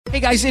Hey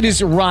guys, it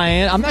is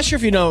Ryan. I'm not sure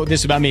if you know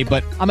this about me,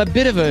 but I'm a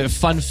bit of a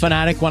fun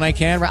fanatic when I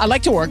can. I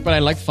like to work, but I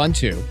like fun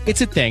too.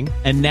 It's a thing.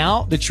 And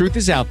now the truth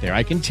is out there.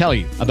 I can tell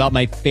you about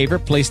my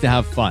favorite place to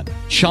have fun.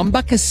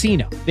 Chumba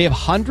Casino. They have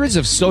hundreds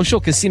of social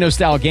casino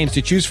style games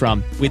to choose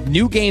from with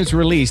new games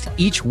released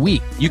each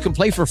week. You can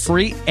play for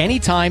free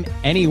anytime,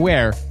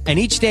 anywhere. And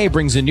each day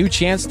brings a new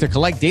chance to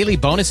collect daily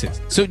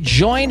bonuses. So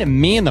join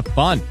me in the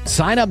fun.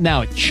 Sign up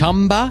now at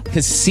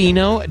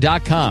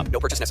ChumbaCasino.com. No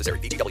purchase necessary.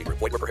 VGW.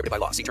 Void where prohibited by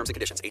law. See terms and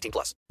conditions.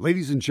 18+.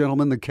 Ladies and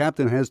gentlemen, the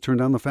captain has turned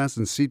on the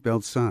fasten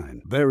seatbelt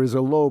sign. There is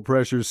a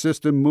low-pressure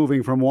system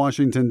moving from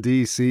Washington,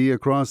 D.C.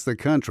 across the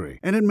country,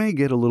 and it may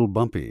get a little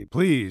bumpy.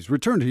 Please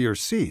return to your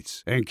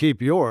seats and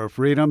keep your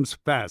freedoms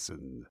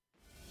fastened.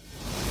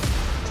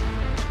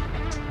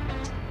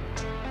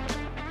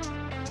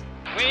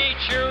 We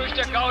choose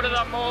to go to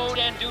the moon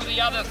and do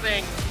the other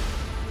thing,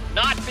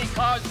 not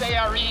because they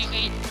are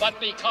easy, but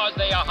because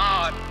they are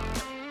hard.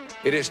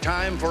 It is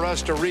time for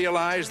us to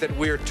realize that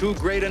we're too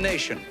great a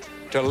nation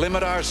to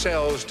limit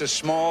ourselves to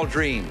small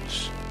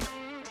dreams.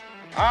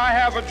 I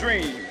have a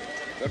dream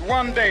that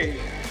one day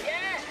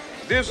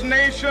this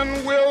nation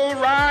will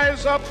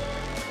rise up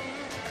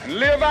and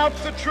live out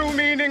the true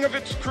meaning of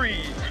its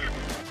creed.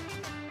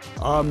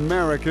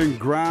 American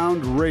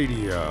Ground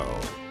Radio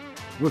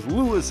with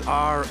Louis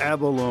R.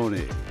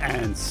 Abalone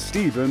and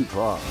Stephen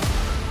Proft.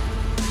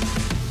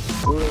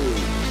 3,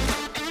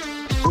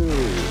 2,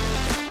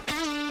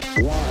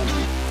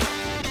 1.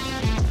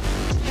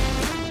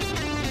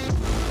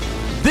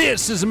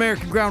 This is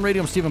American Ground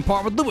Radio. I'm Stephen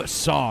Parr with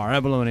Louis R.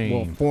 Abalone.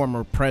 Well,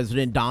 former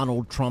President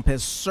Donald Trump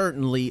has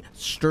certainly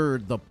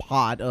stirred the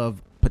pot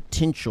of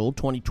potential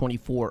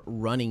 2024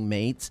 running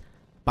mates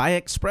by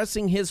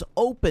expressing his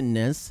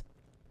openness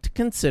to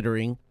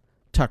considering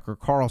Tucker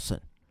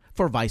Carlson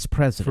for vice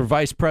president. For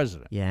vice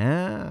president.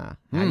 Yeah.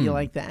 How do you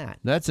like that?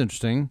 That's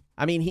interesting.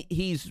 I mean,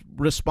 he's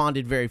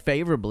responded very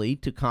favorably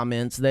to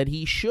comments that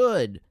he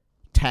should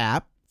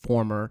tap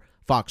former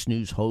Fox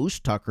News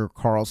host Tucker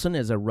Carlson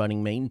as a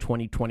running mate in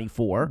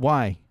 2024.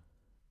 Why?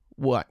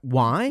 What?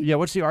 Why? Yeah,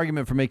 what's the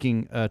argument for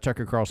making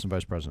Tucker Carlson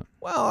vice president?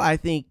 Well, I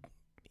think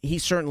he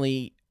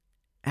certainly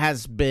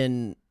has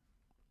been,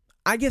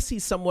 I guess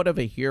he's somewhat of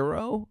a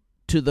hero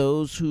to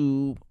those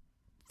who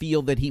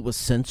feel that he was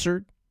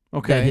censored.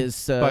 Okay,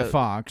 by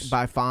Fox.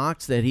 By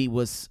Fox, that he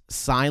was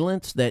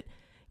silenced, that,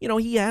 you know,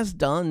 he has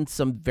done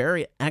some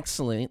very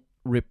excellent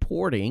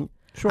reporting.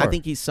 Sure. I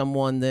think he's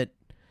someone that,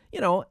 you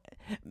know,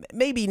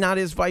 maybe not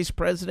as vice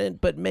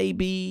president, but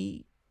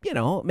maybe, you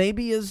know,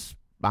 maybe as,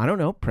 I don't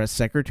know, press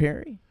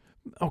secretary.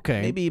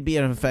 Okay. Maybe be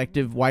an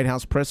effective White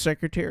House press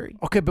secretary.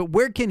 Okay, but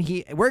where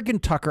can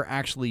Tucker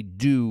actually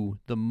do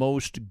the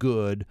most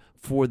good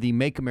for the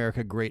Make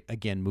America Great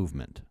Again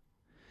movement?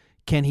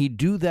 Can he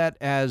do that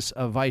as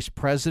a vice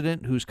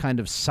president who's kind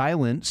of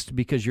silenced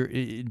because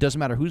it doesn't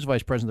matter who's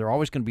vice president, they're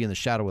always going to be in the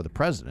shadow of the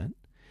president?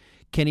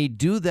 Can he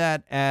do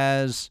that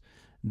as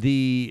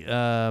the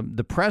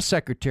press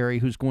secretary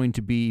who's going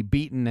to be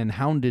beaten and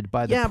hounded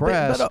by the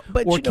press?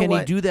 But or can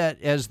he do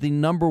that as the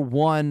number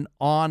one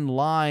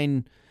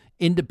online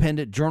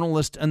independent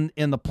journalist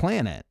in the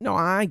planet? No,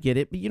 I get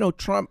it. But, you know,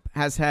 Trump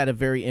has had a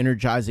very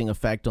energizing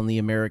effect on the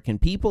American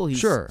people.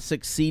 He's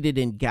succeeded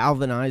in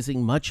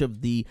galvanizing much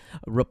of the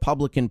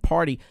Republican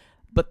Party.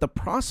 But the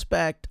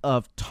prospect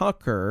of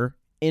Tucker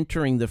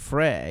entering the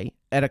fray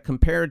at a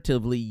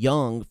comparatively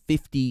young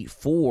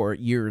 54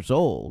 years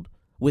old,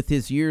 with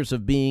his years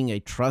of being a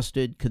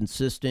trusted,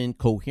 consistent,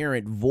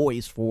 coherent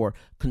voice for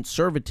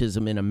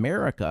conservatism in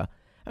America,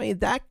 I mean,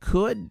 that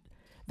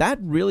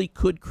really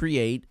could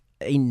create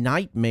a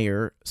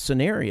nightmare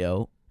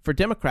scenario for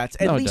Democrats,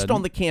 at least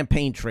on the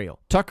campaign trail.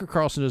 Tucker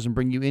Carlson doesn't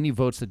bring you any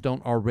votes that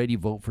don't already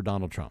vote for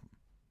Donald Trump.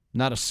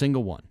 Not a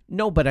single one.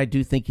 No, but I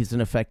do think he's an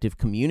effective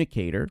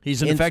communicator.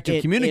 He's an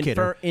effective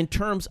communicator. In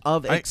terms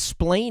of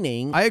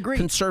explaining I agree.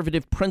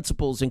 conservative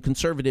principles and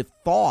conservative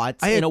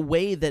thoughts in a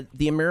way that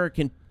the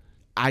American,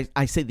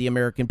 I say the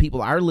American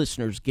people, our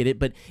listeners get it,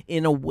 but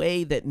in a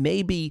way that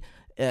maybe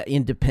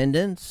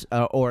independents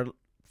or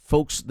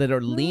folks that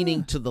are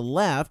leaning to the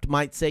left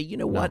might say, you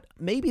know what,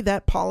 maybe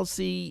that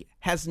policy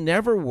has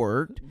never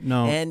worked.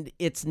 No. And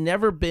it's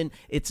never been,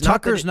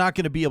 Tucker's not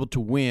going to be able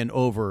to win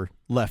over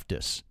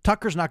leftists.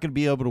 Tucker's not going to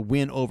be able to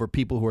win over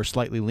people who are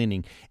slightly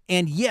leaning.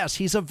 And yes,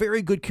 he's a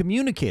very good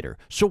communicator.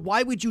 So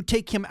why would you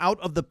take him out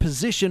of the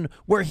position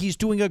where he's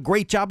doing a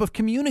great job of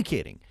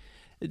communicating?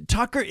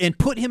 Tucker, and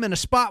put him in a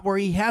spot where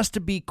he has to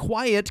be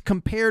quiet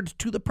compared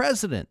to the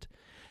president.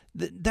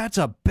 That's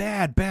a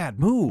bad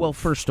move. Well,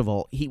 first of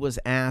all, he was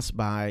asked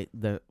by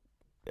the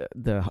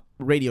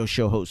radio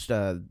show host,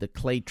 the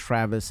Clay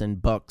Travis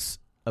and Buck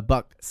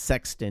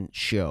Sexton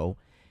show,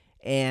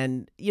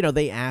 and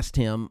they asked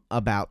him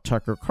about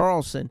Tucker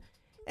Carlson,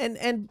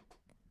 and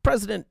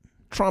President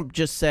Trump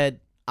just said,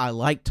 "I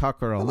like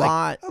Tucker a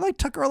lot. I like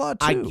Tucker a lot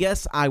too. I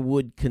guess I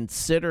would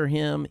consider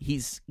him.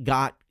 He's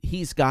got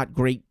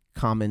great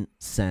common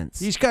sense.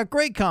 He's got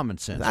great common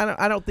sense.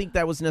 I don't think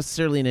that was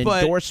necessarily an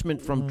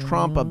endorsement from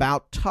Trump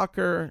about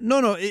Tucker.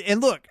 No.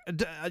 And look,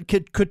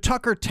 could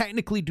Tucker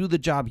technically do the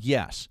job?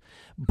 Yes.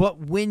 But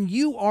when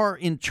you are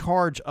in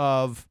charge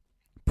of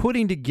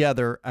putting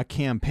together a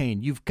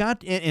campaign, you've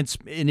got, and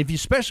if you,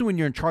 especially when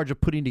you're in charge of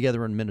putting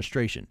together an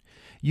administration,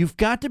 you've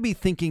got to be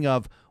thinking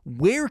of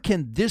where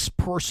can this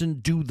person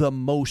do the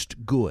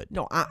most good.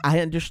 No, I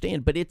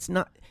understand, but it's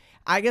not.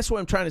 I guess what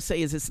I'm trying to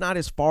say is it's not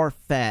as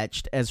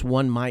far-fetched as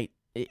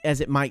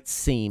it might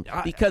seem,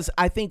 because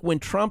I think when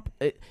Trump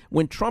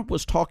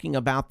was talking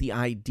about the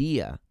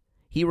idea,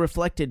 he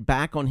reflected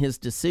back on his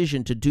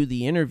decision to do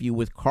the interview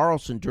with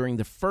Carlson during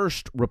the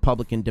first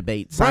Republican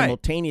debate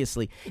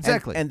simultaneously. Right.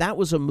 Exactly. And that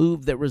was a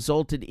move that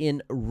resulted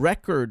in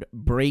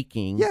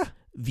record-breaking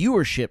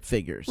viewership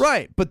figures.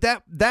 Right, but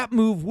that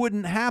move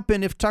wouldn't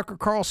happen if Tucker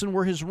Carlson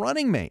were his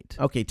running mate.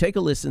 Okay, take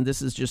a listen.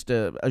 This is just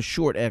a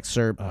short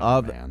excerpt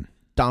of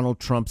Donald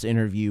Trump's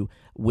interview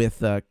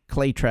with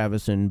Clay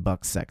Travis and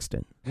Buck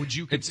Sexton. Would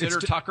you consider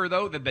Tucker,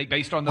 though, that they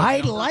based on those I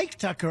numbers? like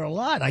Tucker a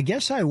lot. I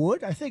guess I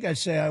would. I think I'd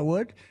say I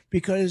would,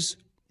 because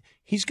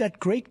he's got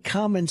great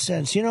common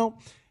sense. You know,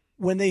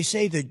 when they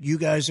say that you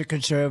guys are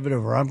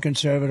conservative or I'm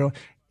conservative,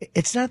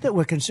 it's not that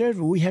we're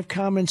conservative. We have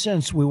common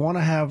sense. We want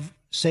to have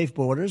safe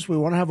borders. We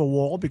want to have a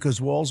wall because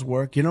walls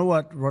work. You know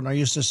what I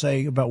used to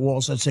say about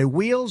walls? I'd say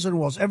wheels and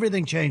walls.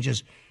 Everything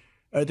changes.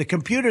 The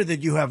computer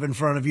that you have in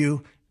front of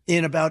you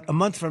in about a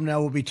month from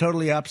now will be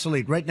totally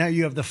obsolete. Right now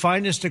you have the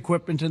finest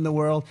equipment in the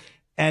world,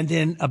 and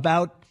in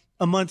about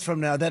a month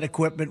from now that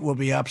equipment will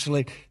be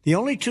obsolete. The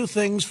only two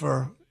things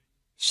for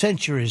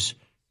centuries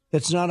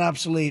that's not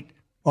obsolete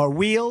are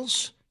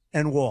wheels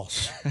and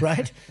walls,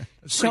 right?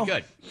 That's pretty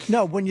good.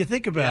 No, when you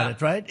think about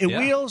it, right?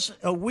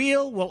 A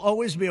wheel will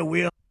always be a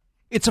wheel.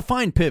 It's a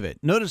fine pivot.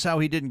 Notice how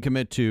he didn't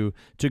commit to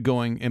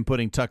going and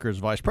putting Tucker as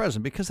vice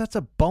president, because that's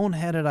a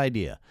boneheaded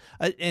idea.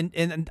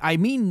 And I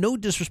mean no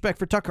disrespect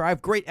for Tucker. I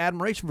have great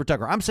admiration for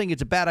Tucker. I'm saying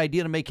it's a bad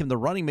idea to make him the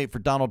running mate for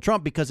Donald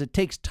Trump, because it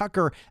takes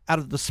Tucker out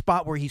of the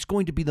spot where he's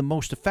going to be the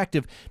most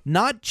effective,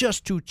 not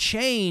just to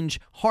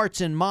change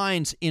hearts and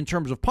minds in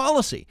terms of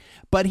policy,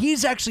 but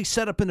he's actually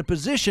set up in a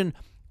position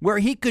where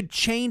he could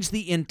change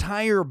the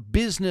entire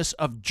business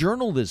of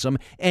journalism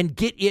and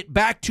get it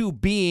back to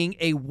being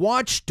a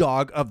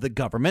watchdog of the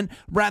government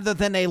rather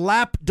than a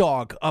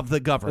lapdog of the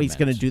government. He's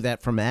going to do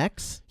that from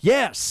X?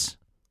 Yes.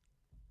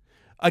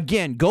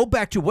 Again, go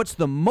back to what's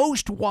the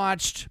most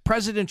watched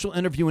presidential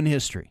interview in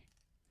history.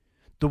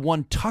 The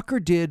one Tucker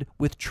did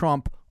with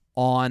Trump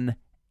on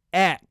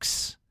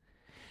X.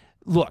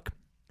 Look,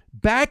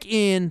 back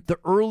in the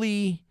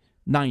early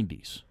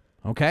 90s,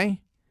 okay?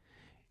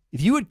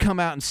 If you had come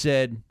out and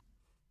said,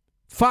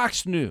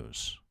 Fox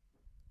News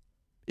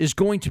is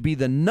going to be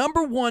the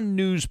number one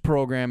news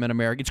program in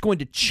America, it's going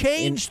to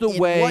change the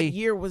way. What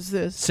year was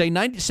this? Say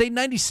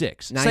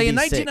 96. Say in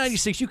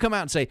 1996, you come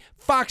out and say,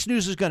 Fox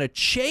News is going to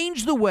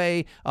change the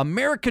way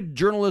American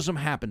journalism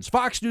happens.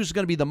 Fox News is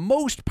going to be the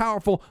most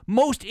powerful,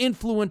 most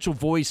influential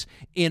voice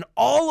in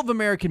all of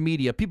American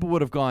media. People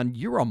would have gone,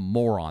 you're a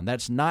moron.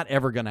 That's not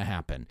ever going to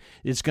happen.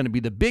 It's going to be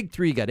the big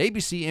three. You got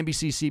ABC,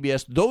 NBC,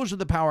 CBS. Those are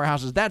the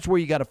powerhouses. That's where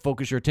you got to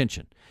focus your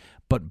attention.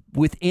 But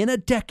within a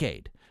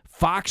decade,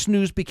 Fox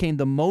News became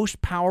the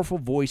most powerful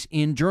voice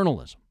in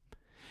journalism.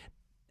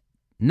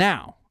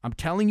 Now, I'm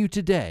telling you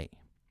today,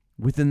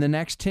 within the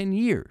next 10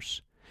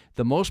 years,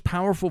 the most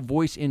powerful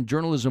voice in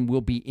journalism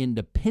will be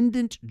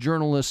independent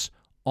journalists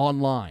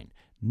online,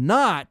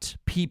 not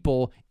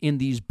people in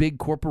these big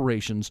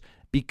corporations,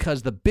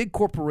 because the big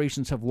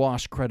corporations have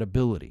lost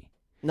credibility.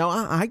 No,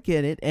 I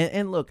get it.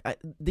 And look,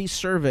 these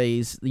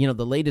surveys, the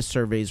latest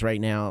surveys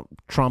right now,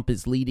 Trump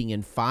is leading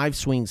in 5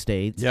 swing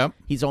states. Yep.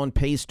 He's on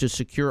pace to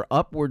secure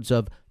upwards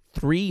of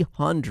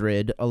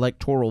 300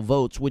 electoral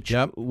votes, which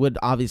would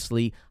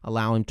obviously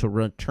allow him to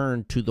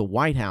return to the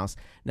White House.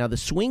 Now, the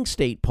swing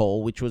state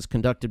poll, which was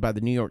conducted by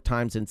the New York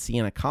Times and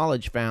Siena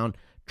College, found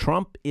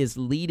Trump is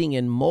leading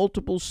in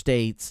multiple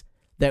states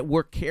that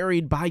were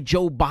carried by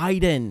Joe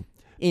Biden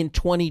in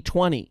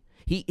 2020.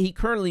 He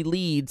currently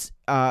leads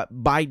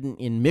Biden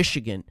in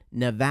Michigan,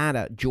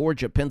 Nevada,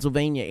 Georgia,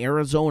 Pennsylvania,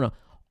 Arizona,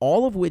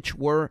 all of which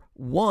were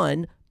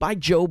won by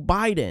Joe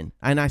Biden.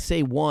 And I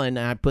say won, and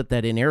I put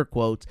that in air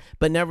quotes,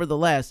 but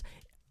nevertheless,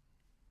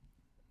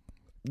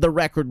 the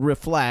record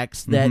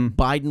reflects that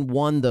Biden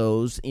won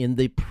those in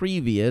the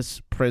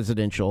previous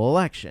presidential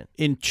election.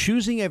 In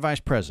choosing a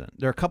vice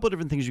president, there are a couple of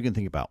different things you can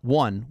think about.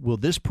 One, will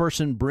this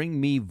person bring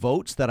me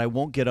votes that I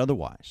won't get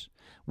otherwise?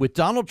 With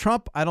Donald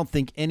Trump, I don't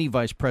think any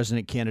vice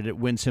president candidate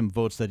wins him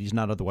votes that he's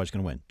not otherwise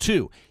going to win.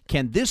 2,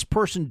 can this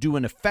person do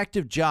an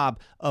effective job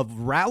of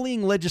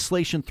rallying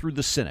legislation through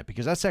the Senate?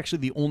 Because that's actually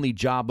the only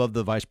job of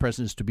the vice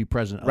president, is to be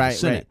president of the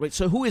Senate. Right.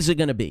 So who is it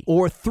going to be?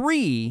 Or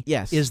 3,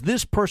 is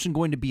this person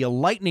going to be a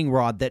lightning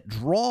rod that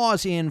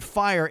draws in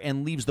fire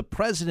and leaves the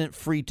president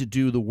free to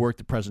do the work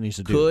the president needs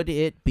to do? Could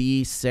it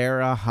be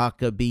Sarah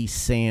Huckabee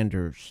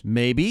Sanders?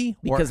 Maybe.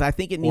 Because I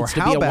think it needs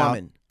to be a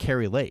woman.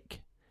 Carrie Lake?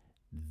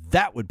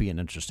 That would be an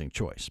interesting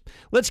choice.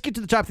 Let's get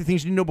to the top 3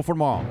 things you need to know before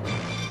tomorrow.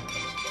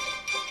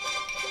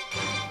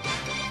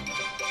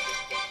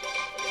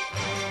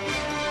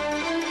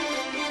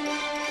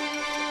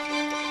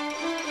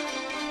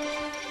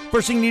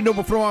 First thing you need to know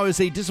before tomorrow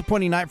is a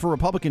disappointing night for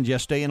Republicans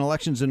yesterday. In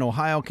elections in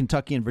Ohio,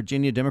 Kentucky, and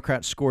Virginia,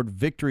 Democrats scored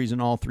victories in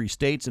all three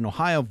states. In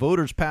Ohio,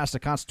 voters passed a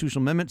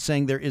constitutional amendment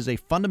saying there is a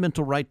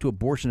fundamental right to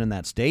abortion in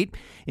that state.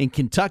 In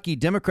Kentucky,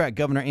 Democrat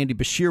Governor Andy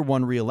Beshear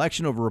won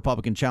re-election over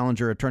Republican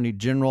challenger Attorney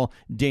General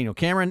Daniel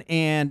Cameron.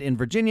 And in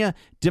Virginia,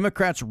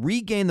 Democrats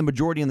regained the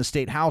majority in the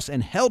state House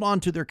and held on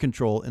to their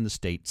control in the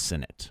state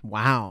Senate.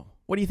 Wow.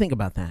 What do you think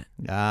about that?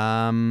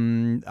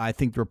 I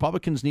think the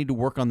Republicans need to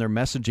work on their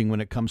messaging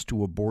when it comes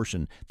to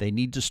abortion. They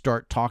need to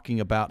start talking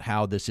about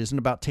how this isn't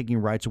about taking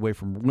rights away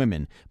from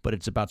women, but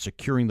it's about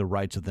securing the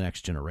rights of the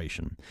next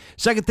generation.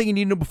 Second thing you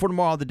need to know before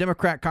tomorrow, the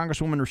Democrat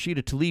Congresswoman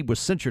Rashida Tlaib was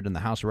censured in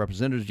the House of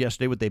Representatives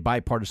yesterday with a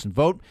bipartisan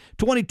vote.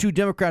 22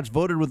 Democrats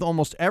voted with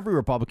almost every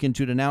Republican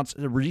to denounce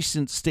the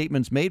recent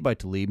statements made by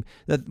Tlaib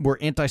that were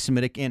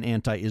anti-Semitic and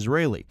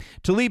anti-Israeli.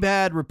 Tlaib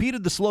had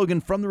repeated the slogan,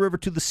 "From the river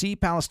to the sea,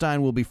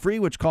 Palestine will be free,"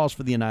 which calls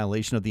for the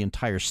annihilation of the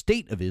entire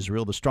state of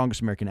Israel, the strongest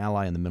American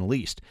ally in the Middle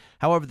East.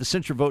 However, the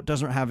censure vote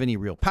doesn't have any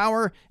real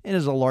power and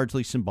is a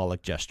largely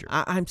symbolic gesture.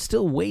 I'm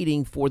still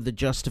waiting for the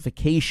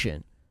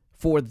justification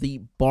for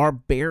the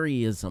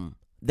barbarism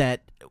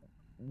that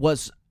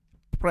was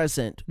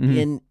present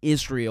in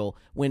Israel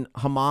when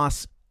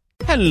Hamas...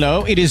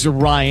 Hello, it is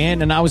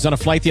Ryan, and I was on a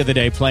flight the other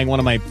day playing one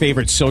of my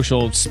favorite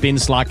social spin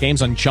slot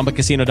games on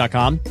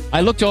ChumbaCasino.com. I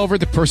looked over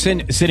at the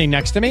person sitting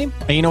next to me,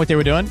 and you know what they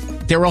were doing?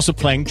 They were also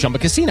playing Chumba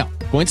Casino.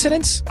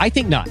 Coincidence? I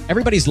think not.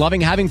 Everybody's loving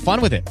having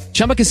fun with it.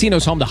 Chumba Casino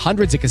is home to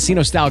hundreds of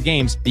casino-style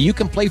games that you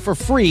can play for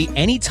free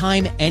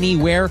anytime,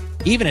 anywhere,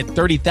 even at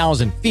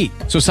 30,000 feet.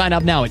 So sign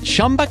up now at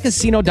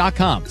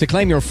ChumbaCasino.com to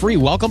claim your free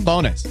welcome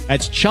bonus.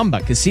 That's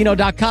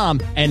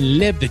ChumbaCasino.com and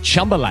live the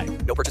Chumba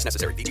life. No purchase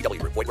necessary.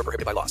 VGW. Void where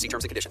prohibited by law. See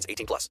terms and conditions.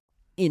 18+.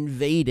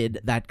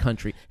 Invaded that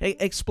country.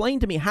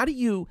 Explain to me, how do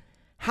you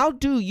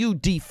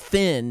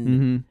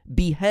defend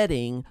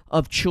beheading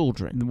of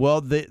children?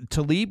 Well,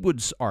 Tlaib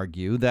would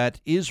argue that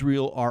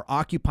Israel are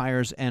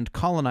occupiers and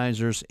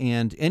colonizers,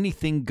 and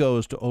anything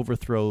goes to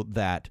overthrow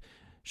that.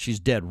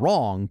 She's dead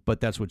wrong, but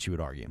that's what she would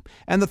argue.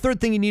 And the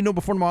third thing you need to know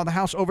before tomorrow, the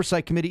House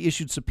Oversight Committee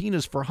issued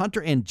subpoenas for Hunter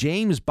and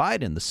James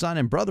Biden, the son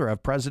and brother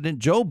of President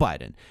Joe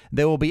Biden.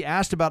 They will be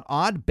asked about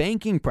odd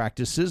banking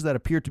practices that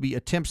appear to be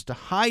attempts to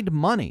hide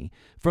money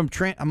from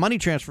money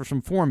transfers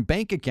from foreign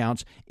bank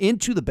accounts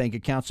into the bank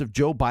accounts of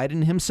Joe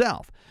Biden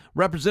himself.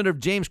 Representative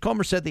James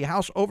Comer said the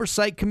House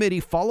Oversight Committee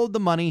followed the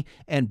money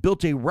and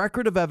built a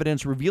record of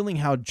evidence revealing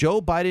how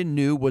Joe Biden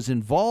knew, was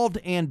involved,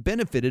 and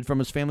benefited from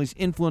his family's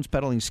influence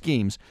peddling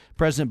schemes.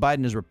 President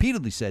Biden has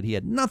repeatedly said he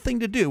had nothing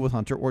to do with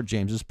Hunter or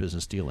James's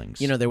business dealings.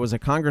 You know, there was a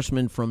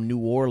congressman from New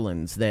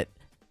Orleans that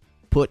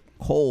put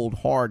cold,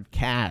 hard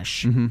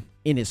cash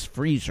in his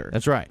freezer.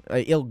 That's right.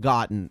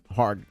 Ill-gotten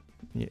hard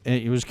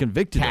he was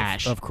convicted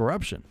of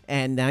corruption.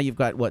 And now you've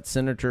got, what,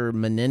 Senator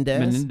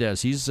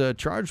Menendez? He's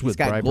charged with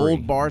bribery. He's got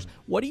gold bars.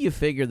 What do you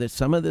figure that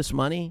some of this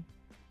money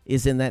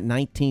is in that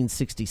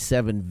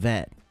 1967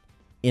 vet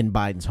in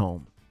Biden's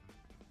home?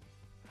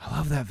 I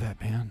love that vet,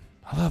 man.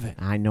 I love it.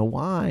 I know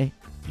why.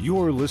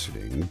 You're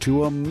listening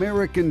to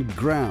American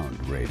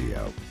Ground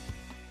Radio.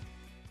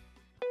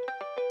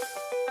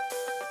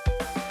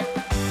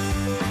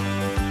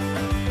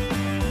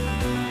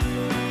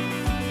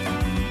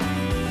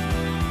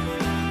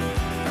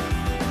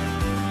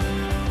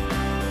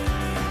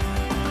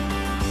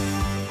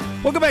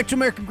 Welcome back to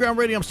American Ground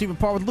Radio. I'm Stephen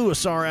Parr with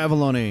Louis R.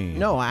 Avalone.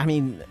 No, I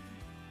mean,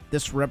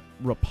 this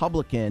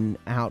Republican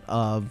out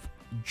of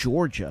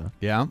Georgia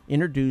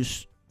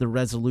introduced the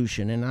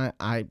resolution, and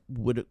I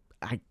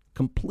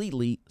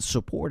completely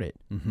support it,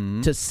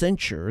 to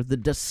censure the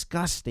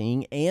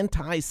disgusting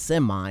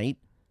anti-Semite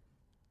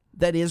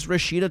that is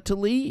Rashida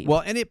Tlaib.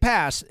 Well, and it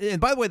passed. And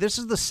by the way, this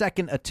is the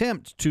second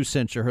attempt to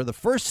censure her. The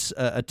first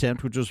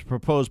attempt, which was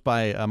proposed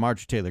by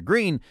Marjorie Taylor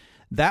Greene,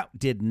 that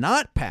did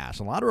not pass.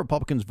 A lot of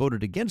Republicans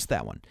voted against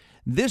that one.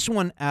 This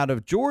one out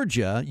of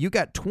Georgia, you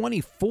got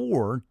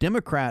 24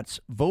 Democrats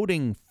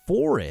voting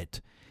for it.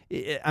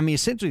 I mean,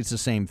 essentially it's the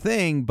same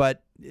thing,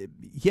 but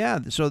yeah,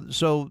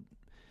 so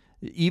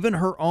even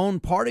her own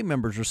party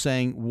members are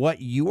saying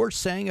what you're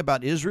saying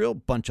about Israel,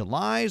 bunch of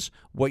lies.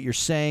 What you're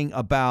saying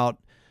about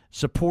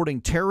supporting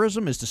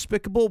terrorism is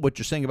despicable. What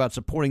you're saying about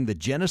supporting the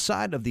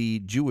genocide of the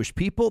Jewish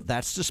people,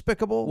 that's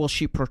despicable. Well,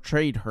 she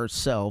portrayed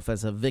herself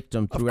as a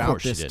victim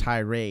throughout this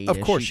tirade.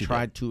 Of course she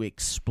tried to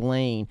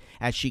explain,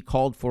 as she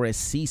called for a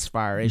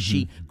ceasefire, as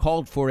she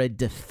called for a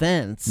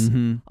defense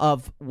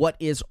of what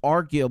is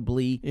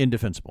arguably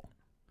indefensible.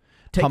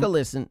 Take a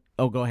listen.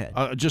 Oh, go ahead.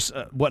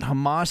 What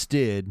Hamas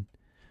did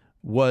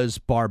was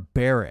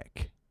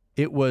barbaric.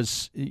 It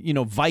was,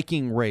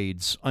 Viking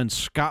raids on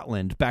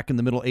Scotland back in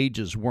the Middle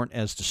Ages weren't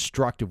as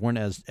destructive, weren't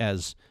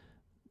as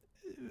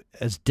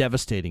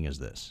devastating as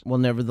this. Well,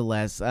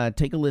 nevertheless,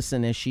 take a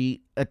listen as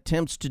she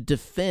attempts to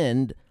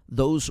defend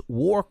those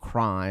war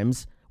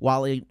crimes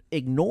while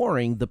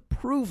ignoring the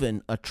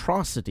proven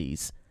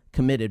atrocities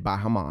committed by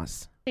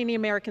Hamas. Any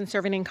American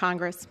serving in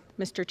Congress,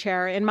 Mr.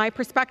 Chair, and my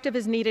perspective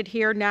is needed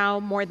here now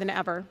more than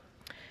ever.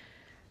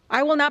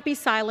 I will not be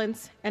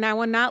silenced, and I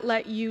will not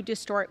let you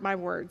distort my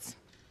words.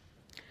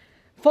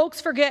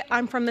 Folks forget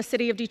I'm from the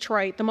city of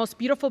Detroit, the most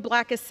beautiful,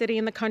 blackest city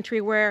in the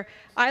country, where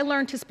I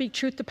learned to speak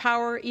truth to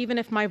power even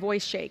if my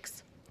voice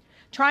shakes.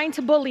 Trying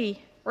to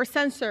bully or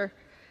censor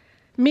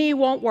me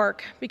won't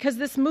work, because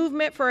this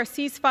movement for a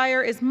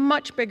ceasefire is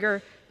much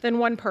bigger than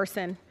one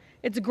person.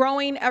 It's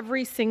growing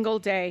every single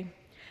day.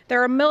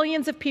 There are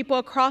millions of people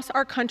across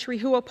our country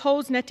who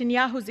oppose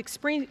Netanyahu's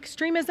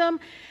extremism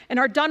and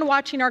are done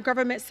watching our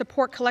government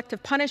support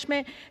collective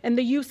punishment and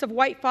the use of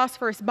white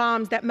phosphorus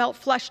bombs that melt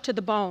flesh to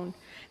the bone.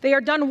 They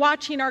are done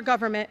watching our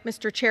government,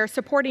 Mr. Chair,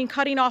 supporting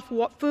cutting off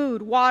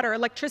food, water,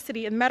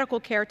 electricity, and medical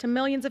care to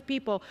millions of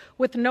people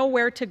with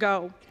nowhere to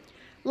go.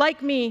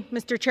 Like me,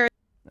 Mr. Chair.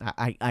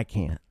 I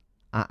can't.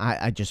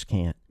 I just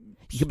can't.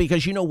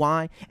 Because you know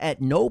why?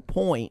 At no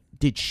point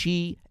did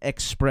she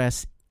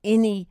express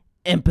any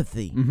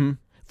empathy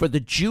for the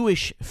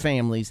Jewish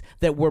families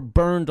that were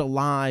burned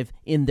alive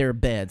in their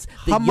beds,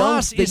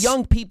 the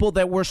young people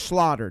that were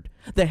slaughtered,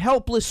 the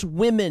helpless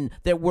women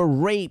that were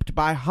raped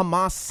by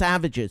Hamas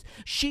savages.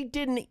 She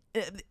didn't.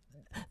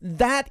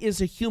 That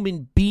is a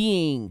human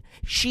being.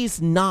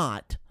 She's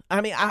not. I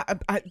mean,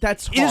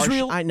 that's harsh.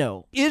 I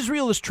know.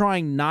 Israel is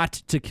trying not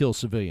to kill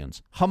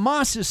civilians.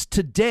 Hamas is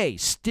today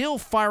still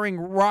firing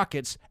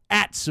rockets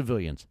at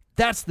civilians.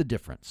 That's the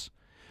difference.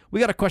 We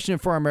got a question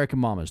for our American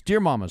mamas. Dear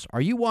mamas, are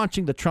you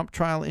watching the Trump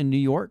trial in New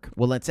York?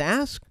 Well, let's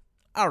ask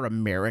our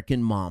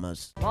American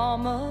mamas.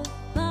 Mama,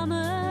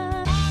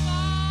 mama.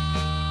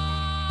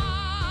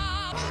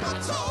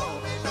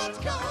 Told me not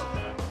to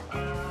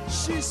come.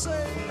 She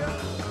said,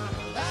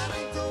 that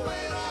ain't the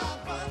way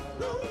I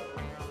do.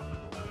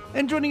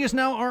 And joining us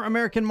now are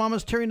American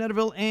mamas Terry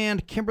Netterville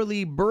and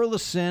Kimberly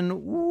Burleson.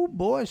 Ooh,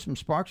 boy, some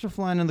sparks were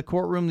flying in the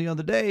courtroom the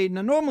other day.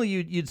 Now, normally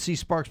you'd see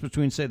sparks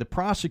between, say, the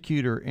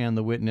prosecutor and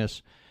the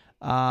witness.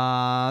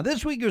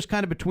 This week it was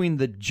kind of between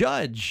the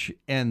judge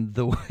and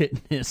the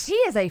witness. He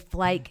is a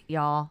flake,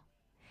 y'all.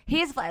 He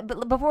is.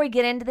 But before we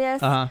get into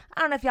this, I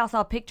don't know if y'all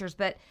saw pictures,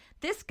 but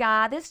this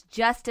guy, this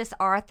Justice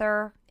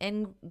Arthur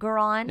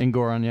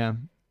Engoron, yeah.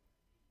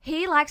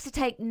 He likes to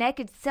take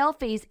naked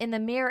selfies in the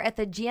mirror at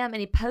the gym, and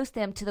he posts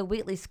them to the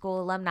Wheatley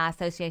School Alumni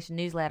Association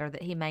newsletter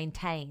that he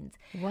maintains.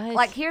 What?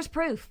 Like, here's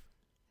proof.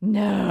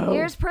 No.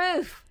 Here's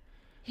proof.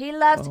 He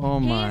loves. Oh,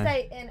 my.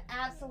 He's an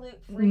absolute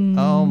freak.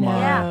 Oh my.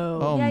 Yeah.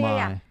 Oh yeah, my. Yeah,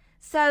 yeah.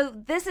 So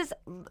this is.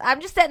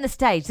 I'm just setting the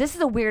stage. This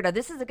is a weirdo.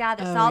 This is a guy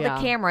that saw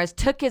the cameras,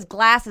 took his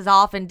glasses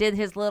off, and did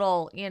his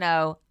little,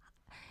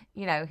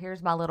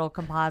 here's my little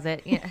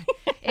composite.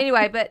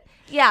 Anyway, but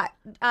yeah,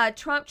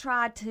 Trump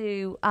tried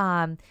to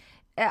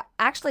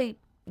actually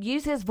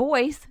use his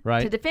voice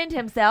to defend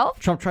himself.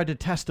 Trump tried to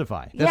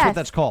testify. That's what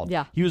that's called.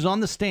 Yeah. He was on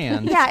the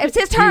stand. Yeah, it was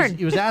his turn.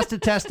 He was asked to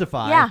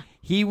testify. Yeah.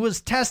 He was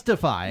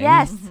testifying.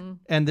 Yes.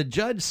 And the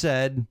judge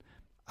said,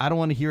 I don't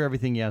want to hear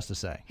everything he has to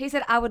say. He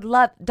said,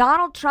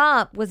 Donald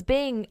Trump was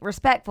being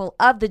respectful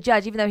of the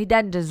judge, even though he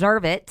doesn't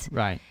deserve it.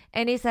 Right.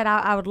 And he said,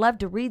 I would love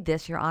to read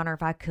this, Your Honor,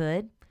 if I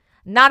could.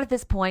 Not at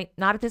this point.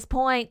 Not at this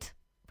point.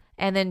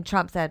 And then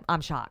Trump said,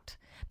 I'm shocked.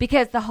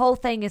 Because the whole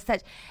thing is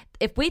such,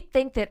 if we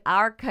think that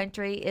our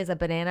country is a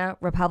banana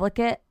republic,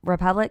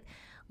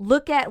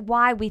 look at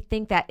why we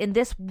think that. In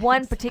this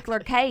one particular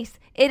case,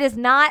 it is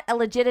not a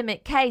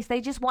legitimate case.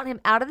 They just want him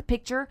out of the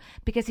picture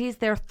because he's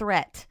their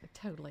threat.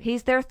 Totally.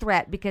 He's their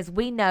threat because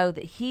we know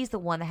that he's the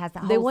one that has the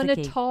whole They want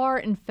to tar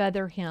and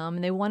feather him,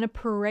 and they want to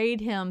parade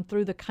him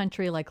through the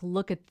country like,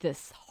 look at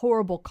this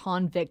horrible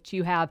convict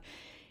you have.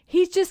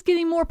 He's just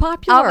getting more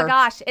popular. Oh, my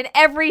gosh. In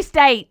every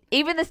state,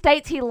 even the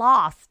states he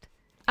lost.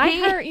 I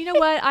heard, you know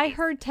what? I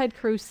heard Ted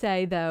Cruz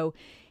say, though,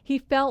 he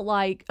felt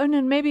like, oh, no,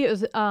 maybe it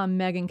was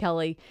Megyn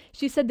Kelly.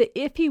 She said that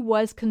if he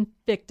was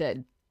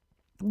convicted,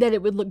 that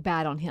it would look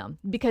bad on him.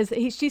 Because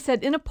she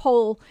said in a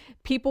poll,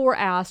 people were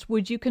asked,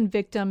 would you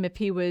convict him if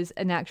he was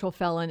an actual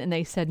felon? And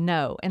they said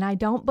no. And I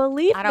don't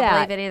believe that. I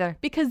don't believe it either.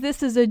 Because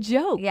this is a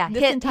joke. Yeah,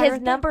 his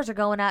numbers are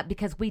going up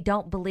because we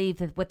don't believe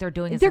that what they're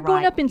doing is They're right.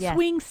 going up in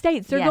swing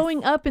states. They're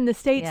going up in the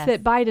states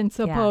that Biden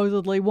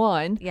supposedly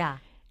won. Yeah.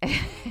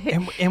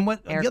 and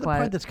what the other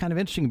part that's kind of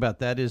interesting about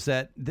that is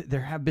that there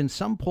have been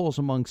some polls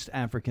amongst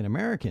African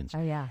Americans.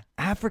 Oh, yeah.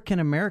 African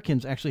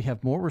Americans actually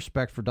have more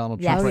respect for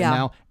Donald Trump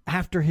now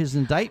after his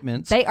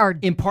indictments. They are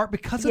in part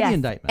because of the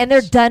indictments. And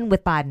they're done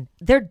with Biden.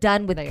 They're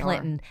done with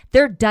Clinton.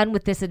 They're done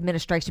with this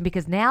administration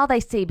because now they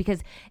see,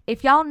 because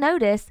if y'all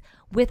notice,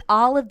 with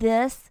all of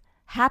this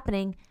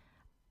happening,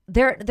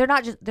 they're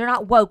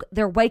not woke,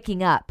 they're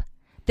waking up.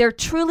 They're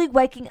truly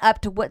waking up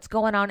to what's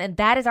going on, and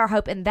that is our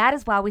hope, and that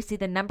is why we see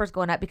the numbers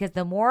going up, because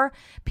the more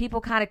people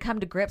kind of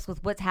come to grips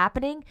with what's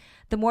happening,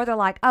 the more they're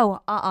like,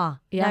 no.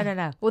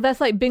 Well,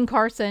 that's like Ben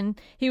Carson.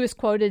 He was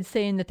quoted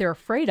saying that they're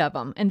afraid of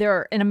him, and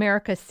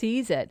America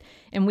sees it,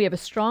 and we have a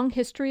strong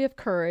history of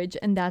courage,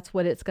 and that's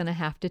what it's going to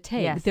have to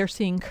take. Yes. They're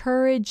seeing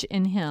courage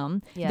in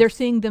him. Yes. They're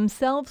seeing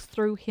themselves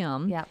through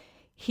him. Yep.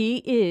 He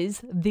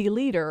is the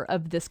leader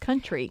of this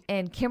country.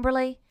 And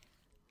Kimberly,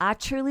 I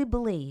truly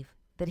believe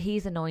that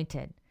he's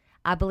anointed.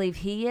 I believe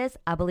he is.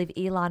 I believe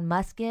Elon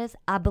Musk is.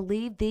 I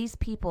believe these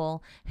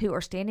people who are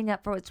standing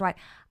up for what's right.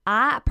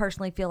 I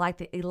personally feel like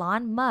that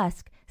Elon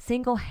Musk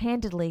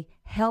single-handedly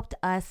helped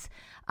us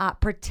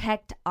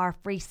protect our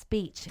free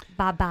speech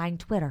by buying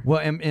Twitter. Well,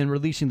 and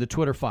releasing the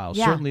Twitter files.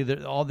 Yeah.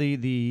 Certainly, all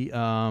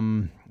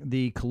the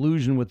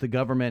collusion with the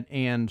government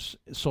and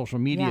social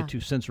media to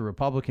censor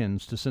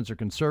Republicans, to censor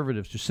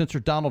conservatives, to censor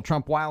Donald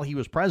Trump while he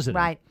was president.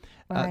 Right.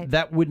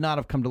 That would not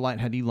have come to light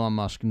had Elon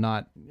Musk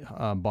not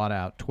bought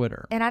out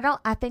Twitter. And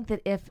I think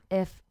that if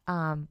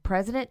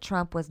President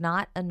Trump was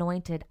not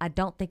anointed, I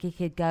don't think he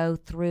could go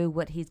through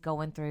what he's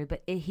going through.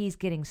 But he's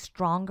getting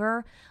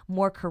stronger,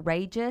 more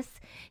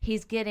courageous.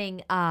 He's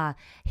getting, I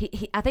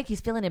think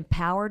he's feeling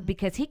empowered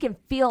because he can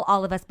feel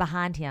all of us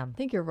behind him. I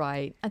think you're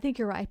right.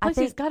 Plus,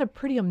 he's got a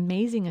pretty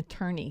amazing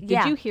attorney.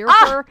 Did you hear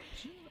her?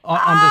 On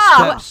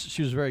the steps,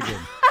 she was very good.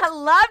 I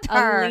loved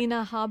her.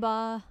 Alina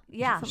Habba.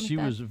 Yeah. She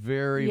was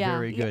very,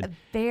 very good. Yeah,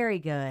 very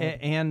good.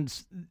 And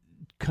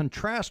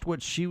contrast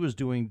what she was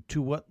doing to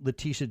what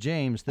Letitia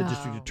James, the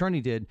district attorney,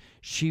 did.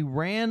 She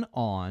ran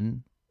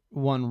on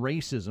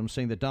racism,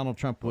 saying that Donald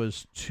Trump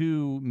was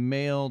too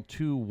male,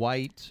 too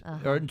white,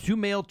 or too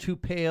male, too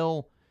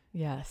pale.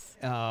 Yes.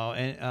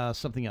 And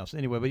something else.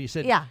 Anyway, but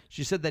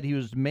she said that he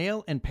was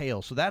male and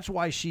pale. So that's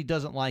why she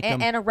doesn't like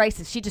him. And a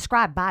racist. She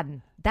described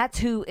Biden. That's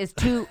who is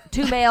too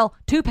male,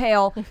 too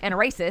pale, and a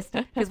racist,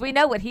 because we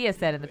know what he has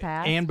said in the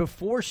past. And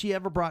before she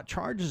ever brought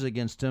charges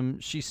against him,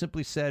 she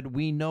simply said,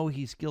 we know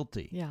he's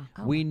guilty. Yeah.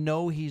 We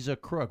know he's a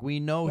crook. We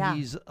know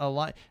he's a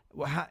lie.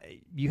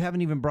 You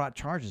haven't even brought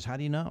charges. How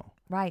do you know?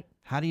 Right.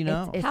 How do you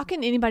know? How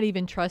can anybody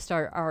even trust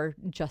our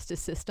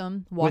justice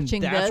system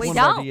watching this? We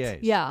don't.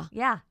 Yeah.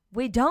 Yeah.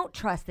 We don't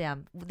trust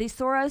them. These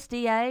Soros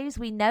DAs,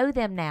 we know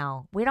them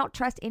now. We don't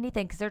trust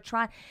anything because they're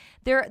trying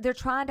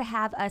to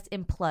have us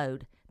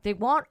implode. They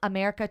want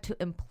America to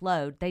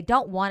implode. They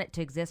don't want it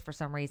to exist for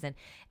some reason.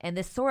 And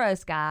this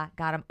Soros guy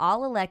got them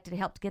all elected,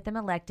 helped get them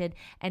elected.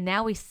 And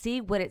now we see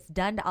what it's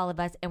done to all of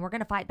us, and we're going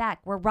to fight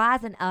back. We're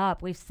rising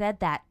up. We've said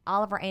that.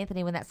 Oliver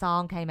Anthony, when that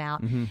song came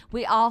out,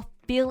 we all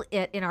feel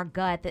it in our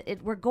gut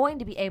that we're going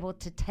to be able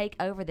to take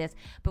over this,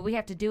 but we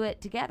have to do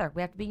it together.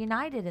 We have to be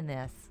united in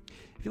this.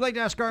 If you'd like to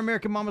ask our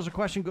American Mamas a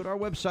question, go to our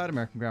website,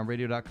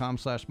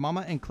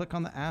 AmericanGroundRadio.com/mama, and click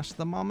on the Ask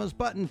the Mamas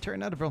button. Terry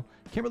Netterville,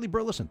 Kimberly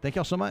Burleson, thank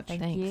y'all so much.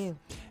 Thank you.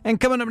 And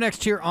coming up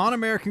next here on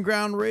American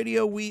Ground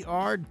Radio, we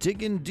are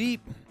digging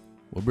deep.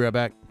 We'll be right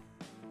back.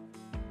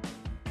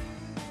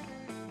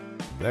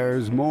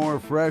 There's more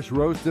fresh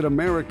roasted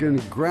American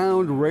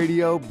Ground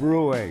Radio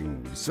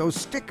brewing, so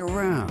stick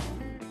around.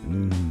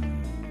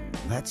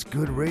 That's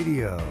good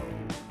radio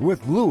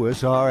with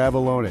Louis R.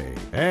 Avalone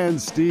and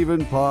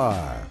Stephen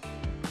Parr.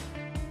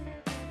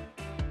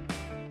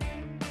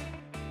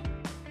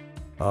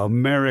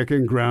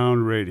 American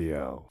Ground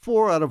Radio.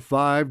 4 out of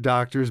 5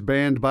 doctors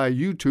banned by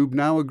YouTube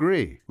now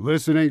agree.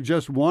 Listening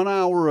just 1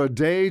 hour a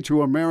day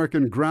to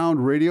American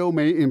Ground Radio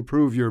may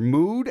improve your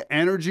mood,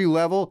 energy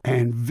level,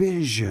 and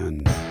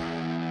vision.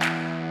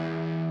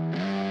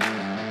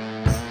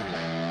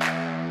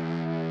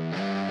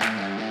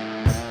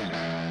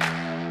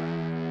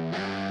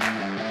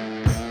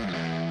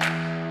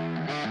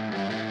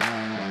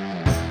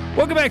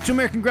 Welcome back to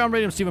American Ground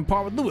Radio. I'm Stephen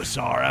Parr with Louis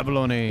R.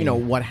 Avalone. You know,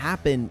 what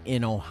happened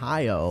in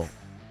Ohio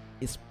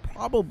is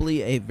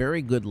probably a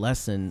very good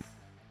lesson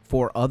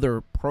for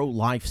other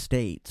pro-life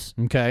states.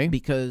 Okay.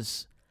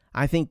 Because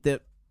I think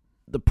that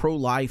the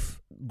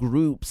pro-life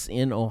groups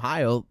in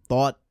Ohio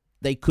thought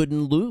they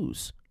couldn't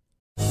lose.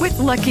 With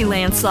Lucky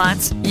Land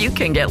Slots, you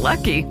can get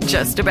lucky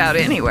just about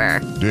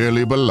anywhere.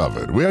 Dearly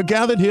beloved, we are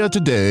gathered here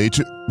today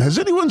to... Has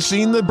anyone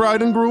seen the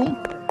bride and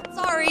groom?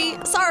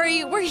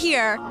 Sorry, we're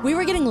here. We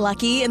were getting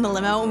lucky in the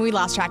limo and we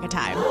lost track of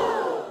time.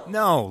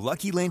 No,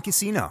 Lucky Land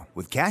Casino,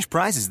 with cash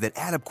prizes that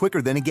add up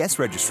quicker than a guest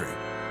registry.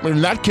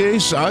 In that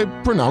case, I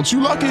pronounce you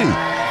lucky.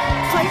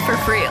 Play for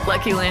free at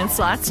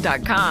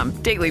LuckyLandSlots.com.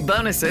 Daily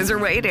bonuses are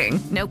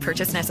waiting. No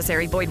purchase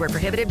necessary. Void where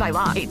prohibited by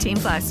law.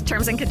 18+.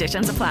 Terms and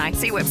conditions apply.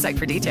 See website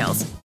for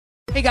details.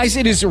 Hey guys,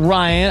 it is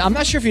Ryan. I'm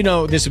not sure if you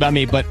know this about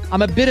me, but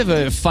I'm a bit of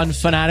a fun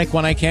fanatic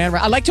when I can.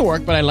 I like to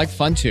work, but I like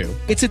fun too.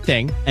 It's a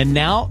thing. And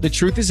now the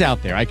truth is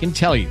out there. I can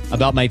tell you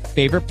about my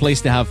favorite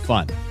place to have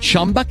fun.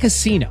 Chumba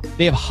Casino.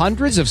 They have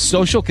hundreds of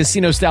social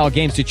casino style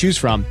games to choose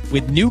from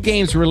with new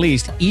games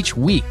released each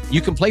week.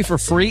 You can play for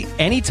free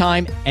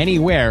anytime,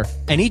 anywhere.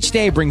 And each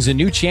day brings a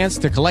new chance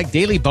to collect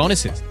daily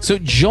bonuses. So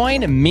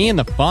join me in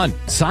the fun.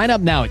 Sign up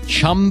now at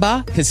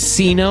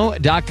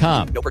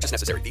ChumbaCasino.com. No purchase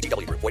necessary.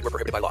 VGW. Void where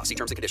prohibited by law. See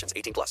terms and conditions.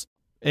 18+.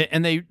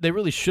 And they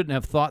really shouldn't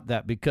have thought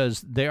that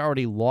because they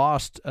already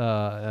lost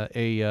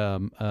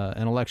an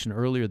election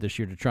earlier this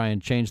year to try and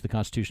change the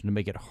Constitution to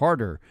make it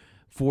harder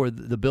for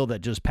the bill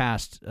that just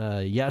passed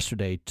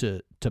yesterday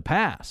to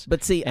pass.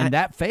 But see,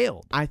 that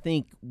failed. I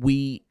think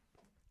we,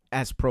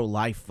 as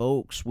pro-life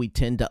folks, we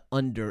tend to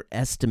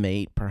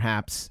underestimate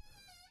perhaps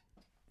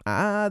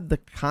the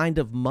kind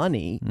of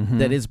money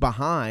that is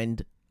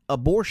behind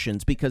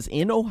abortions, because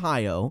in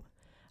Ohio,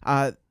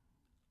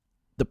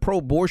 the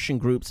pro-abortion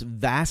groups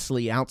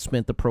vastly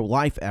outspent the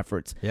pro-life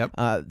efforts. Yep.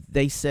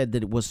 They said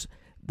that it was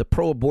the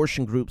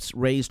pro-abortion groups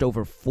raised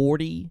over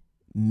 $40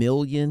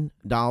 million.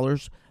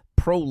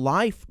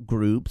 Pro-life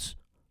groups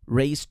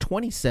raised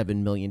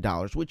 $27 million,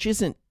 which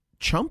isn't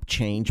chump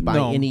change by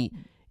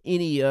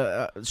any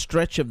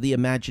stretch of the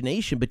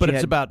imagination. But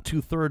it's about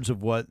 2/3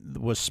 of what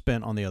was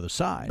spent on the other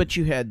side. But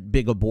you had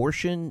big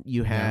abortion,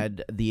 you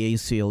had the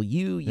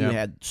ACLU, you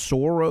had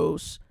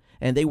Soros,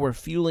 and they were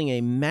fueling a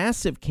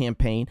massive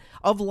campaign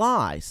of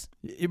lies,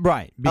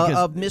 right? Because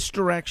of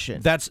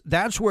misdirection.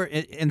 That's where,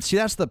 and see,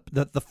 that's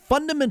the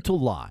fundamental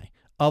lie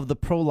of the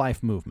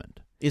pro-life movement.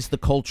 Is the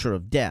culture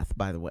of death,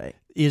 by the way.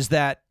 Is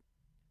that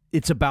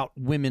it's about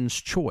women's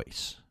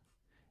choice.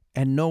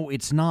 And no,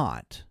 it's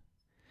not.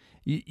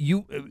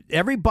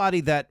 Everybody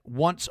that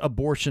wants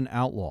abortion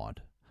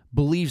outlawed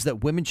believes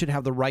that women should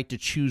have the right to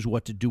choose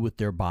what to do with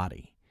their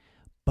body.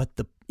 But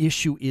the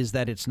issue is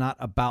that it's not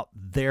about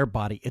their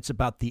body. It's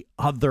about the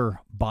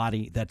other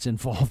body that's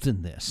involved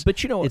in this.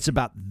 But it's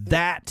about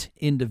that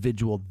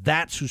individual.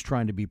 That's who's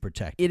trying to be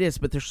protected. It is,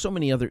 but there's so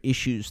many other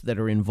issues that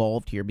are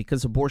involved here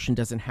because abortion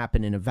doesn't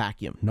happen in a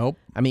vacuum. Nope.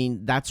 I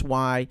mean, that's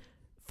why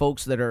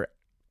folks that are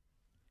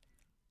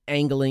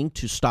angling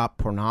to stop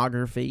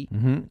pornography,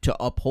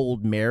 to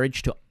uphold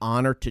marriage, to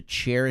honor, to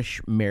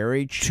cherish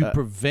marriage, to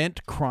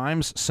prevent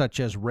crimes such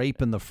as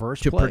rape in the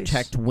first place, place, to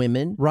protect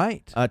women,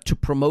 right? To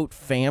promote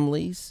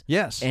families,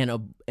 yes,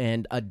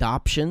 and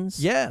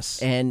adoptions, yes,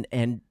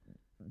 and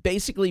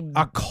basically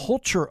a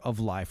culture of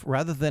life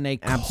rather than a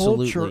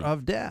culture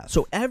of death.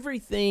 So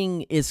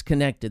everything is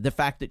connected. The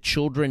fact that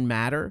children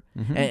matter,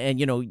 and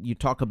you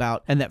talk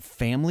about and that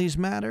families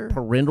matter,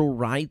 parental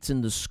rights in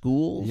the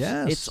schools.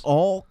 Yes, it's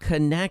all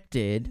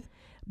connected.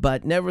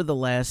 But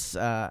nevertheless,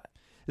 I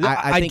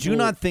do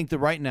not think that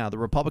right now the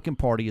Republican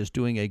Party is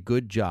doing a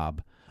good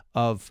job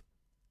of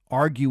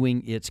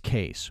arguing its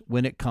case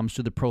when it comes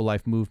to the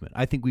pro-life movement.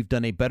 I think we've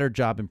done a better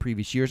job in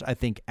previous years. I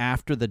think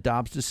after the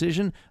Dobbs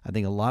decision, I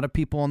think a lot of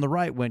people on the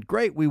right went,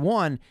 great, we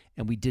won,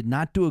 and we did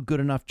not do a good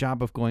enough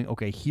job of going,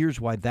 okay, here's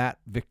why that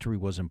victory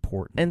was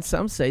important. And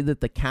some say that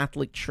the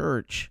Catholic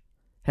Church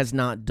has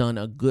not done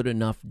a good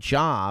enough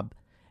job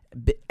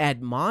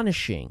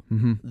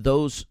admonishing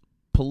those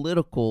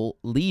political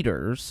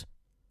leaders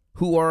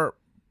who are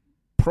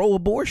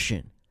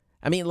pro-abortion.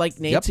 I mean, like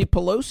Nancy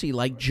Pelosi,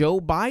 like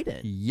Joe Biden.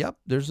 Yep,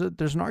 there's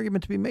an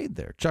argument to be made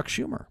there. Chuck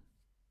Schumer.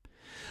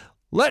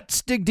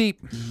 Let's dig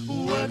deep.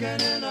 Working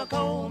in a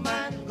coal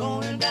mine,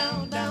 going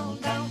down, down,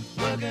 down.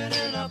 Working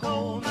in a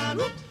coal mine,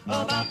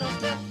 about to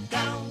step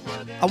down.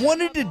 I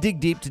wanted to dig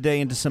deep today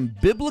into some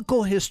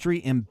biblical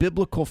history and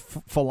biblical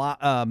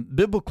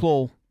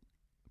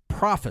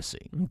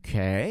prophecy.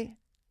 Okay.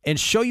 And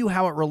show you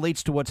how it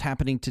relates to what's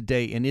happening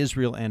today in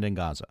Israel and in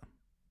Gaza.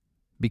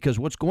 Because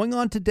what's going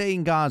on today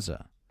in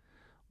Gaza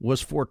was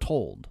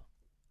foretold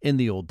in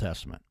the Old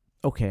Testament.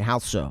 Okay, how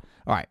so?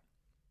 All right.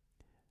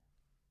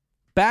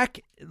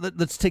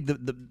 Let's take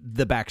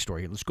the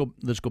backstory.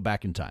 Let's go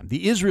back in time.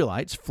 The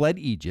Israelites fled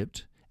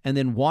Egypt and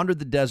then wandered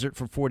the desert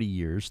for 40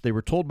 years. They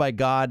were told by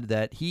God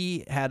that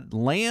he had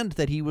land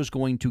that he was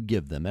going to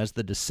give them as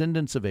the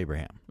descendants of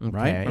Abraham. Okay.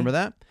 Right? Remember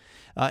that?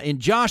 In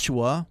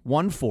Joshua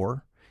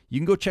 1:4, you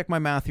can go check my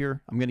math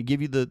here. I'm going to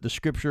give you the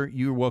scripture.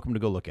 You're welcome to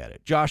go look at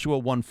it.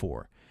 Joshua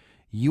 1:4.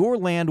 Your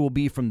land will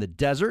be from the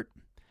desert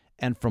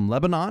and from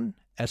Lebanon,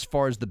 as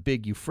far as the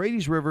big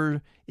Euphrates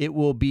River, it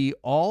will be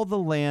all the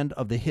land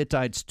of the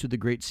Hittites to the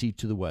Great Sea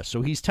to the west.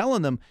 So he's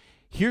telling them,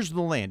 here's the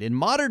land. In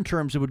modern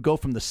terms, it would go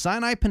from the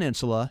Sinai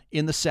Peninsula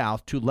in the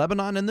south to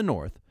Lebanon in the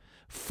north,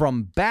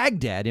 from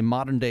Baghdad in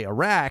modern-day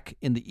Iraq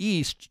in the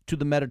east to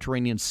the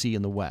Mediterranean Sea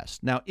in the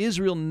west. Now,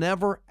 Israel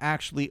never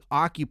actually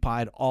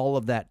occupied all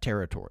of that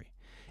territory.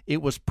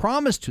 It was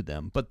promised to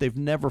them, but they've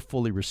never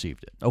fully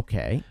received it.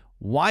 Okay.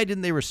 Why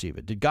didn't they receive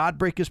it? Did God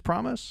break his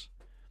promise?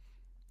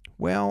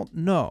 Well,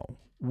 no.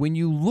 When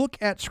you look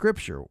at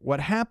Scripture, what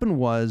happened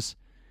was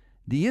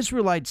the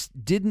Israelites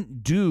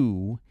didn't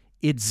do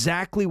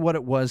exactly what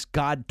it was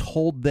God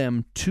told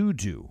them to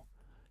do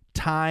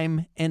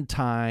time and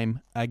time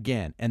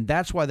again. And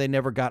that's why they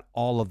never got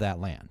all of that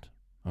land,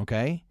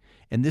 okay?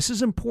 And this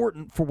is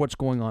important for what's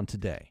going on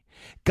today.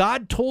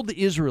 God told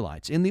the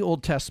Israelites in the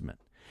Old Testament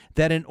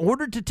that in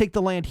order to take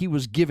the land he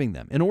was giving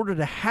them, in order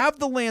to have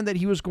the land that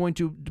he was going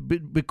to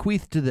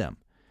bequeath to them,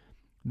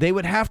 they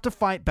would have to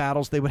fight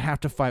battles. They would have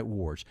to fight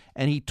wars.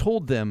 And he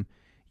told them,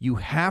 you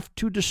have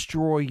to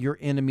destroy your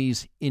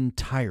enemies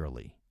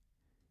entirely.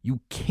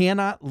 You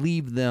cannot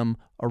leave them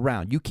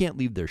around. You can't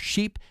leave their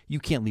sheep. You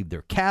can't leave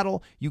their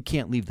cattle. You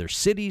can't leave their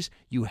cities.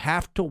 You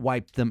have to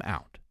wipe them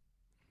out.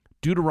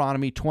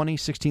 Deuteronomy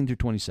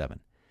 20:16-27.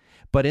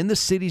 But in the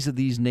cities of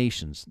these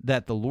nations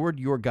that the Lord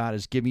your God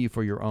is giving you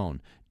for your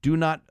own, it's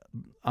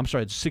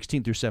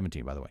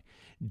 16-17, by the way.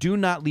 Do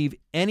not leave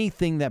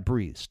anything that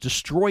breathes.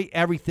 Destroy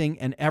everything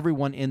and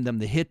everyone in them,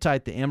 the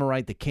Hittite, the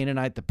Amorite, the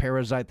Canaanite, the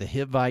Perizzite, the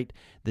Hivite,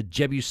 the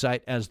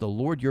Jebusite, as the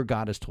Lord your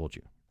God has told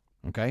you.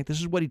 Okay? This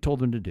is what he told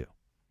them to do.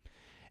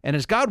 And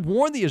as God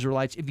warned the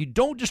Israelites, if you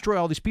don't destroy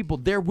all these people,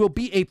 there will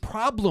be a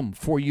problem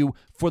for you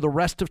for the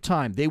rest of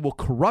time. They will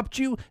corrupt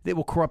you. They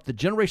will corrupt the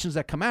generations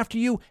that come after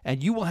you,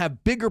 and you will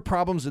have bigger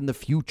problems in the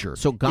future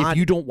if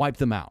you don't wipe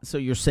them out. So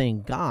you're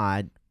saying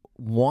God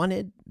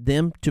wanted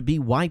them to be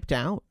wiped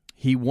out?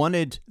 He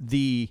wanted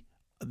the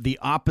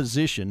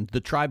opposition, the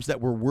tribes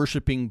that were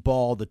worshiping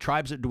Baal, the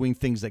tribes that were doing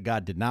things that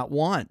God did not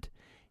want.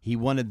 He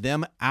wanted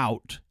them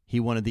out. He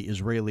wanted the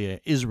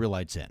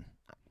Israelites in.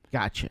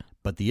 Gotcha.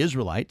 But the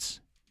Israelites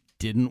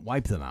didn't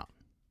wipe them out.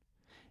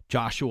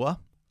 Joshua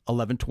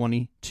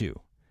 11:22.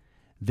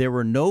 There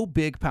were no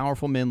big,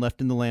 powerful men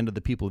left in the land of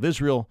the people of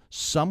Israel.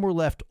 Some were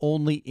left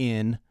only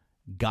in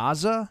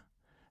Gaza,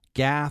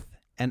 Gath,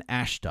 and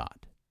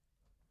Ashdod.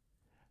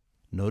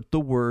 Note the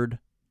word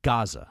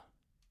Gaza.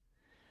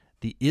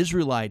 The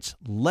Israelites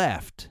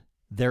left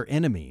their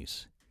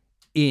enemies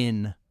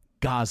in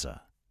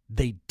Gaza.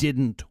 They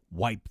didn't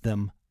wipe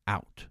them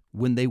out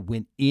when they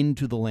went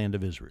into the land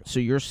of Israel. So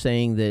you're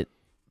saying that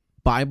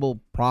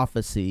Bible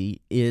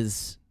prophecy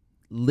is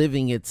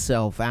living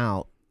itself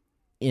out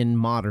in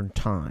modern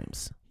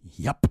times?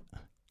 Yep.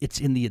 It's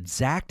in the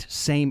exact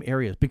same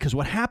areas. Because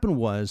what happened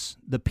was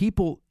the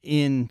people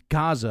in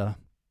Gaza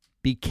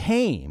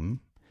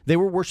they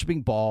were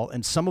worshiping Baal,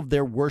 and some of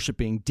their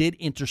worshiping did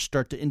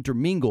start to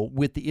intermingle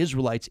with the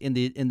Israelites in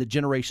the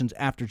generations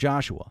after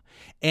Joshua.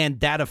 And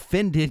that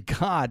offended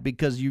God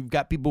because you've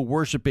got people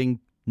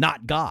worshiping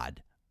not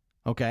God.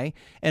 Okay?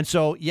 And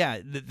so, yeah,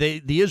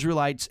 the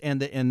Israelites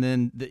and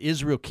then the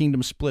Israel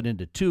kingdom split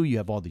into two. You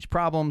have all these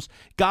problems.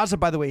 Gaza,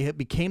 by the way, it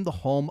became the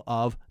home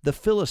of the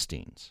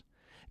Philistines.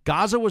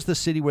 Gaza was the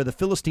city where the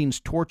Philistines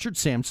tortured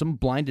Samson,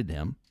 blinded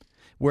him,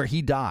 where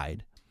he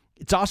died.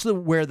 It's also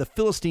where the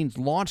Philistines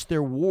launched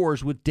their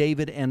wars with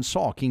David and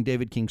Saul, King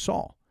David, King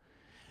Saul.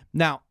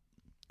 Now,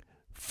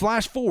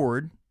 flash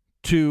forward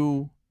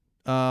to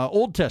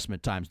Old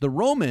Testament times. The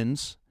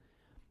Romans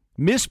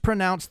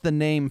mispronounced the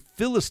name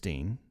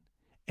Philistine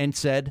and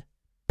said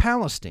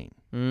Palestine.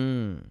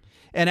 And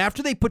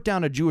after they put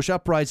down a Jewish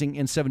uprising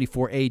in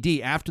 74 AD,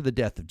 after the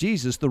death of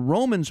Jesus, the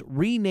Romans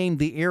renamed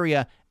the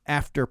area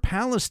after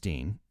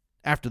Palestine,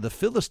 after the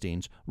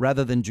Philistines,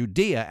 rather than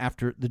Judea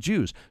after the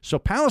Jews. So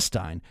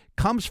Palestine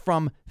comes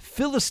from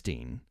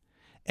Philistine,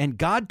 and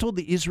God told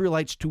the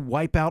Israelites to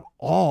wipe out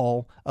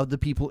all of the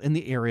people in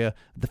the area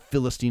the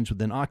Philistines would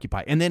then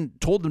occupy, and then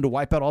told them to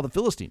wipe out all the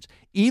Philistines,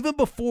 even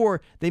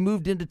before they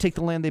moved in to take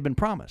the land they've been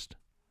promised.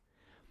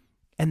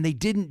 And they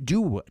didn't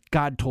do what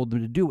God told them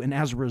to do, and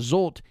as a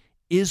result,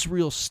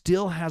 Israel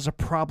still has a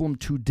problem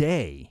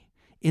today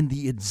in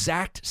the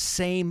exact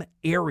same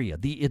area,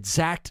 the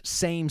exact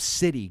same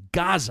city,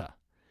 Gaza,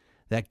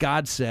 that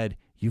God said,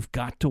 you've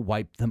got to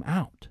wipe them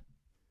out.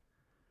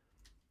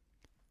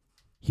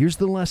 Here's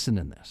the lesson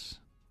in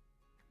this.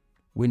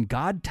 When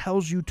God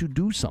tells you to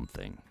do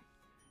something,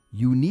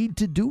 you need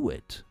to do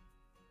it.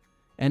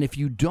 And if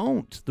you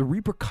don't, the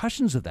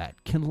repercussions of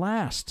that can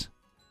last,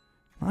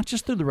 not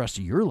just through the rest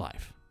of your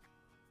life,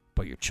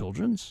 but your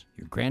children's,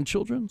 your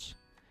grandchildren's,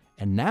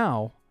 and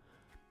now,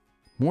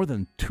 more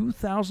than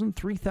 2,000,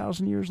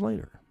 3,000 years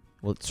later.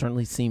 Well, it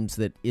certainly seems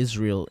that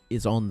Israel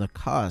is on the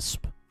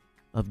cusp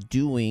of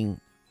doing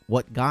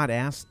what God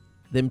asked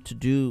them to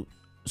do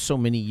so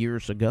many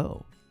years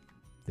ago.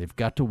 They've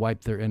got to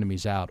wipe their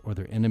enemies out, or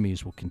their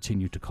enemies will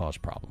continue to cause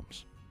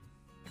problems.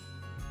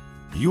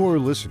 You're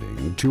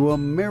listening to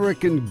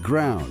American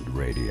Ground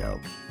Radio.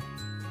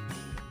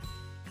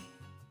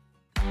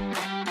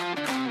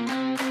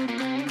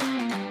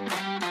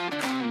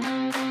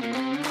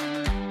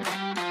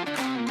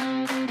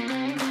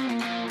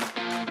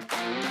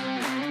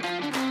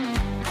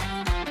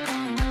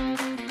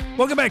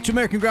 Welcome back to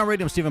American Ground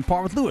Radio. I'm Stephen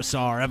Parr with Louis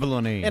R.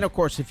 Avalone. And, of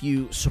course, if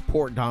you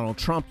support Donald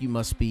Trump, you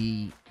must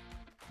be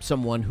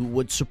someone who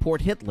would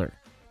support Hitler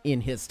in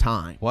his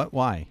time. What?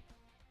 Why?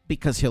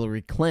 Because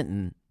Hillary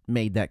Clinton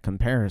made that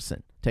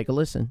comparison. Take a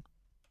listen.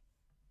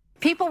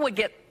 People would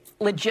get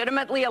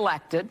legitimately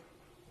elected,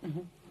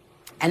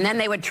 and then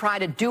they would try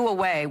to do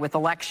away with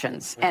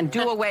elections and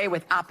do away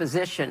with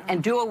opposition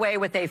and do away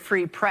with a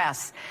free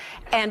press.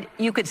 And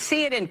you could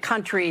see it in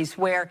countries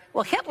where,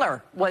 well,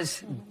 Hitler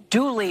was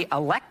duly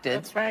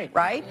elected. That's right.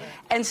 Right?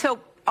 And so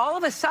all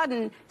of a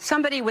sudden,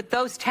 somebody with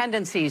those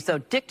tendencies,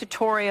 those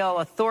dictatorial,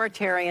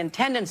 authoritarian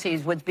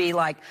tendencies would be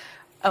like,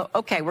 oh,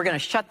 okay, we're going to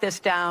shut this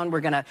down.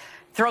 We're going to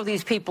throw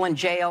these people in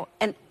jail.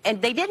 And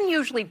they didn't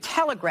usually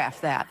telegraph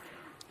that.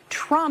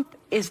 Trump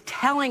is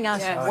telling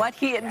us what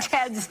he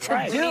intends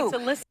to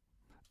do.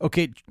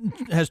 Okay,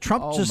 has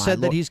Trump just said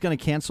that he's going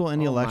to cancel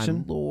any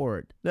election? My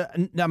Lord.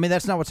 I mean,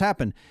 that's not what's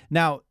happened.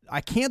 Now, I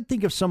can't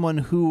think of someone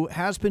who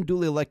has been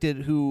duly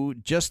elected who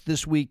just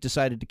this week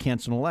decided to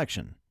cancel an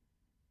election.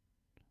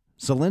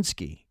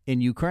 Zelensky in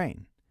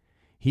Ukraine.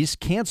 He's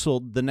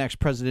canceled the next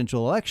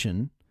presidential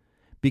election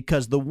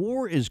because the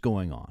war is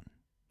going on.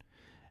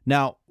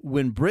 Now,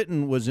 when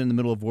Britain was in the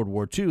middle of World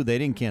War II, they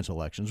didn't cancel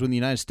elections. When the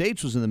United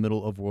States was in the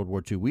middle of World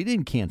War II, we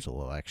didn't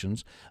cancel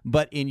elections.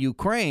 But in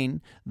Ukraine,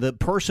 the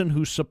person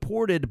who's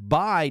supported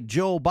by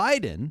Joe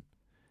Biden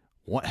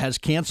has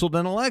canceled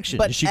an election.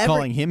 But is she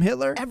calling him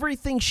Hitler?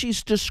 Everything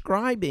she's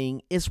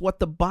describing is what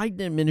the Biden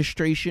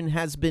administration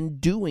has been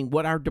doing,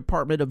 what our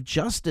Department of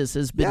Justice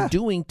has been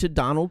doing to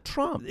Donald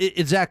Trump.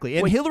 Exactly.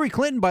 And Hillary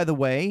Clinton, by the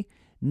way,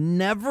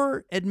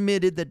 never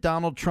admitted that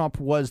Donald Trump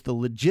was the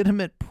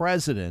legitimate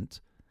president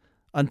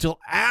until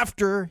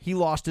after he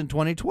lost in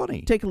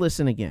 2020. Take a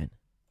listen again.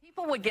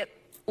 People would get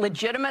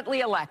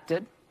legitimately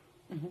elected,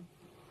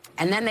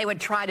 and then they would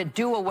try to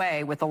do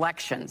away with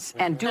elections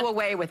and do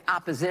away with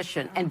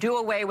opposition and do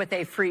away with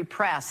a free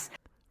press.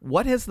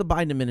 What has the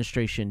Biden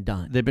administration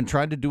done? They've been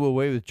trying to do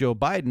away with Joe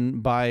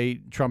Biden by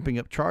trumping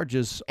up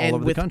charges all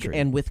over the country.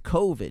 And with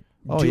COVID.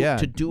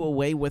 To do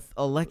away with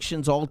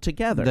elections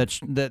altogether.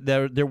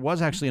 There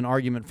was actually an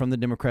argument from the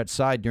Democrat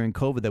side during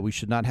COVID that we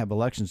should not have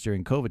elections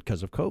during COVID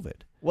because of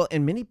COVID. Well,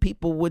 and many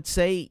people would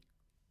say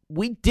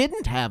we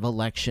didn't have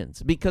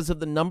elections because of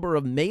the number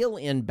of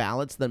mail-in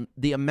ballots,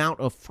 the amount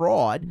of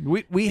fraud.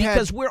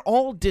 Because we're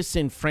all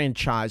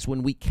disenfranchised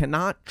when we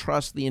cannot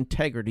trust the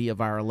integrity of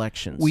our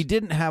elections. We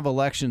didn't have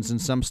elections in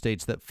some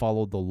states that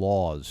followed the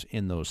laws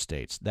in those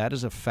states. That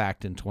is a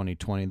fact in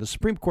 2020. The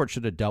Supreme Court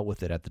should have dealt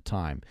with it at the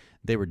time.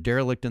 They were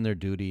derelict in their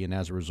duty, and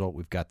as a result,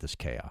 we've got this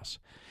chaos.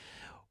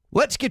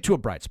 Let's get to a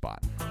bright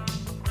spot.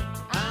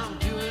 I'm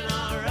doing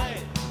all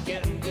right,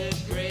 getting good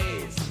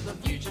grades. The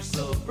future's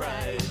so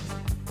bright.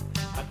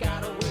 I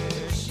gotta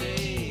wear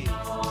shades.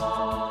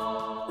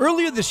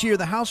 Earlier this year,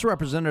 the House of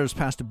Representatives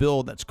passed a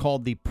bill that's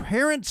called the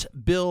Parental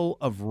Bill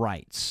of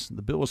Rights.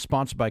 The bill was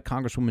sponsored by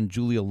Congresswoman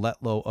Julia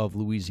Letlow of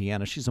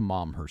Louisiana. She's a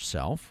mom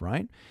herself,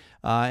 right?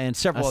 And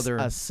several other...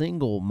 A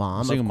single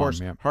mom. Single of course,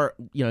 mom, her,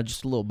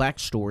 just a little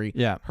backstory.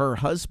 Yeah. Her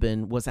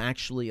husband was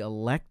actually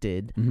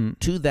elected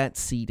to that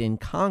seat in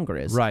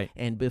Congress. Right.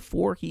 And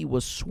before he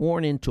was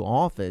sworn into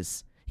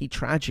office, he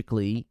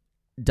tragically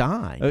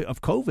died. Of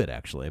COVID,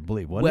 actually, I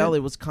believe, wasn't it? Well, it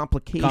was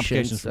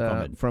complications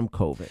from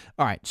COVID.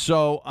 All right.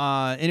 So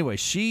anyway,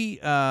 she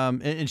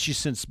and she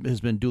since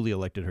has been duly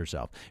elected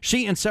herself.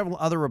 She and several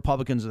other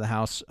Republicans in the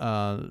House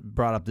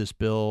brought up this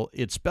bill.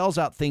 It spells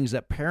out things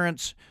that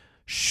parents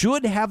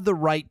should have the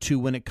right to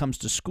when it comes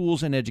to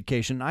schools and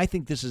education. I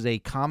think this is a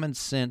common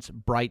sense,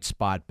 bright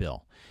spot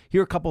bill.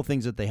 Here are a couple of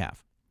things that they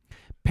have.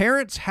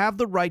 Parents have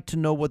the right to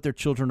know what their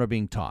children are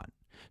being taught.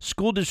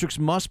 School districts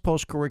must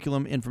post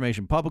curriculum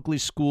information publicly.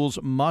 Schools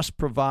must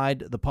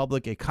provide the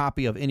public a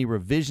copy of any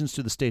revisions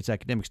to the state's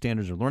academic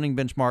standards or learning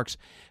benchmarks.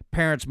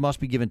 Parents must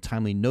be given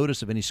timely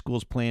notice of any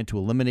school's plan to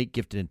eliminate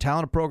gifted and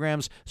talented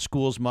programs.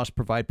 Schools must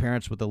provide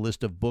parents with a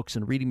list of books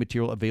and reading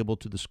material available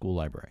to the school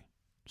library.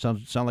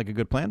 Sound like a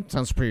good plan?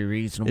 Sounds pretty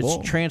reasonable.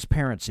 It's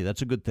transparency.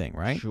 That's a good thing,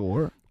 right?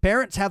 Sure.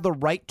 Parents have the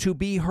right to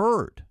be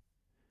heard.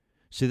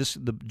 See,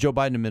 the Joe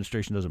Biden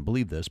administration doesn't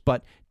believe this,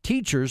 but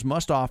teachers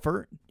must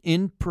offer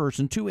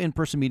two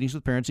in-person meetings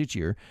with parents each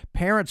year.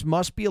 Parents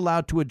must be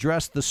allowed to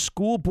address the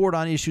school board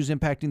on issues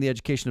impacting the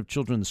education of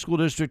children in the school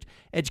district.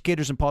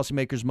 Educators and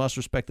policymakers must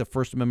respect the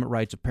First Amendment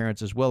rights of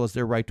parents as well as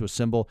their right to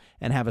assemble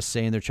and have a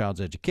say in their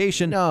child's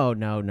education.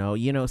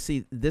 No.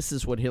 See, this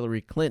is what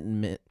Hillary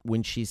Clinton meant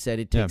when she said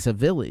it takes a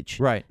village.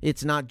 Right.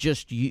 It's not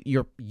just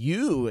you.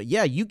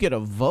 You get a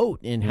vote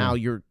in how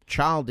your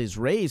child is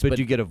raised, but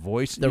you get a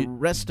voice. The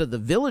rest of the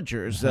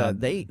villagers,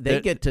 they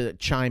get to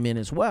chime in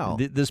as well.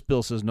 This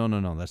bill says no,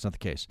 that's not the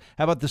case.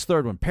 How about this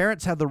third one?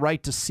 Parents have the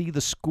right to see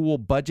the school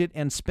budget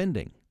and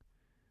spending.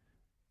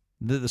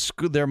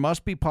 There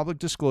must be public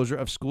disclosure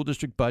of school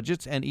district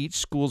budgets and each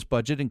school's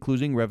budget,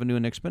 including revenue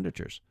and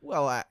expenditures.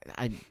 Well,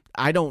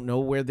 I don't know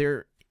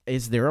where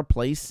is there a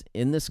place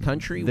in this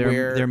country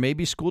where there may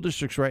be school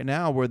districts right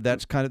now where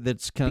that's kind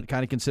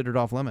of considered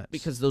off limits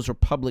because those are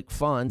public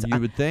funds. You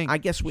would think. I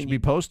guess we be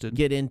posted.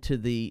 Get into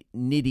the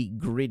nitty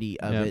gritty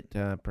of it,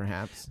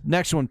 perhaps.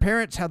 Next one: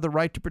 parents have the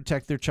right to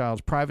protect their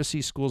child's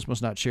privacy. Schools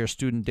must not share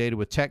student data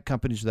with tech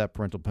companies without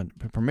parental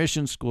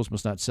permission. Schools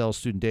must not sell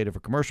student data for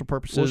commercial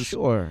purposes. Well,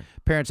 sure.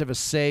 Parents have a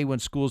say when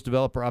schools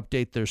develop or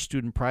update their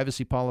student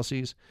privacy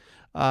policies.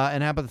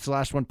 And how about this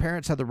last one?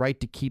 Parents have the right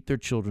to keep their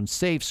children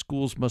safe.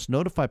 Schools must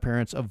notify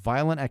parents of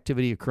violent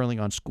activity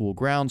occurring on school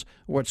grounds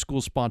or at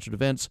school-sponsored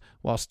events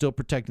while still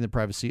protecting the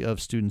privacy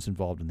of students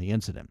involved in the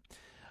incident.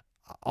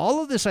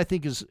 All of this, I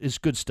think, is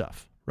good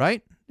stuff,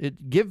 right?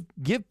 Give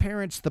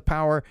parents the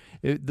power.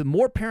 The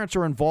more parents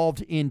are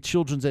involved in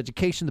children's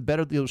education, the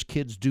better those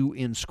kids do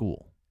in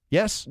school.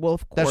 Yes? Well,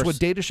 of course. That's what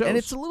data shows. And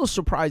it's a little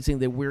surprising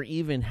that we're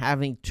even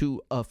having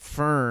to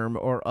affirm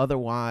or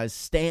otherwise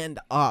stand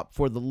up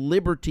for the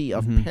liberty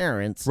of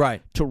parents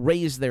to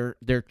raise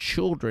their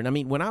children. I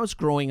mean, when I was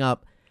growing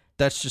up,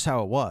 that's just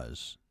how it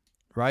was,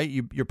 right?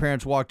 Your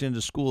parents walked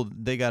into school,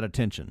 they got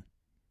attention.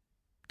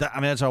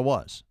 That's how it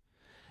was.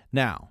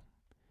 Now,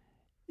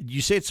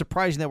 you say it's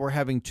surprising that we're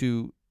having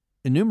to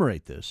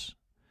enumerate this,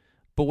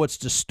 but what's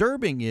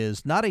disturbing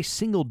is not a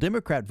single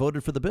Democrat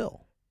voted for the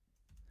bill.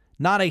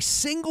 Not a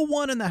single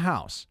one in the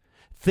House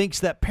thinks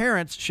that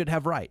parents should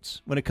have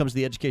rights when it comes to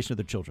the education of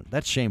their children.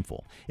 That's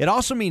shameful. It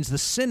also means the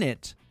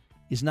Senate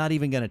is not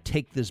even going to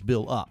take this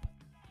bill up.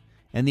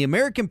 And the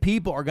American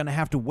people are going to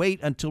have to wait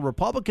until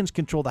Republicans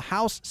control the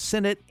House,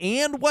 Senate,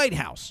 and White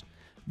House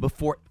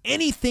before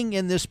anything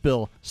in this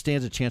bill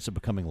stands a chance of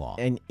becoming law.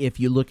 And if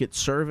you look at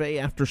survey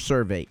after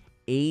survey,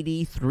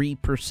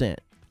 83%,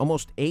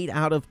 almost 8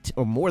 out of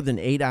or more than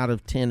 8 out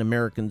of 10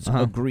 Americans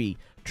agree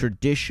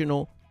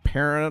traditional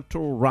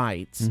parental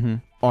rights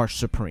are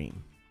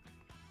supreme.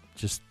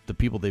 Just the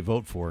people they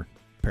vote for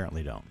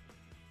apparently don't.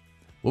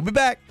 We'll be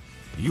back.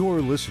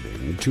 You're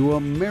listening to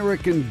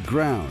American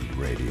Ground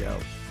Radio.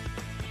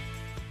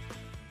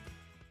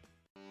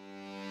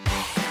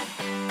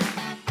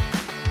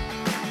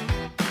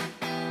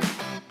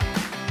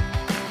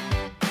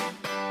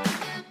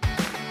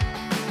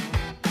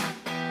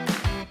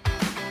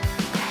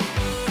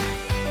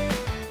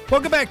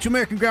 Welcome back to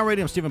American Ground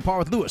Radio. I'm Stephen Parr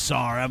with Louis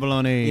R.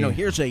 Abalone. You know,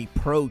 here's a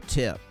pro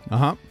tip.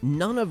 Uh-huh.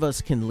 None of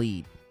us can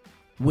lead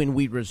when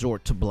we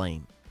resort to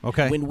blame.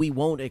 Okay. When we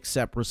won't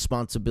accept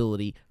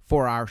responsibility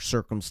for our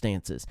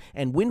circumstances.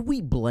 And when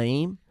we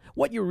blame,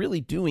 what you're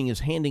really doing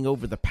is handing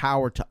over the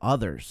power to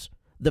others,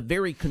 the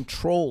very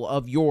control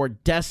of your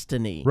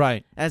destiny.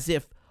 Right. As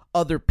if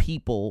other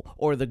people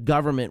or the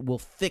government will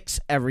fix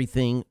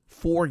everything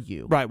for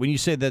you. Right. When you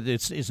say that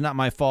it's not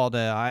my fault,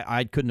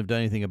 I couldn't have done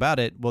anything about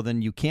it, well,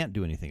 then you can't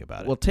do anything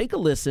about it. Well, take a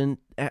listen.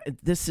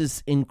 This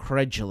is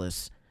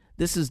incredulous.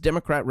 This is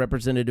Democrat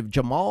Representative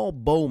Jamal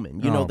Bowman.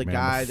 You know, the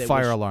guy that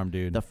fire alarm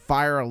dude. The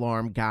fire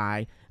alarm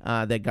guy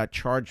that got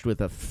charged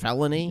with a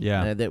felony.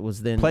 Yeah. That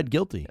was then pled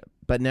guilty.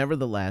 But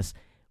nevertheless,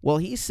 well,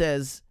 he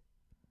says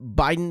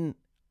Bidenomics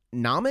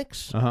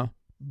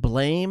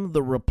blame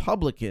the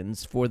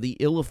Republicans for the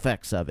ill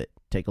effects of it.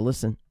 Take a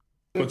listen.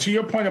 But to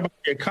your point about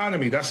the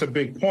economy, that's a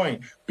big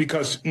point,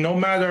 because no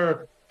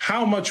matter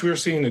how much we're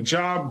seeing the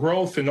job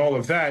growth and all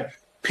of that,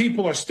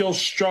 people are still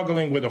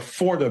struggling with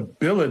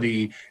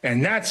affordability,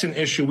 and that's an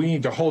issue we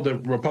need to hold the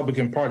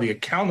Republican Party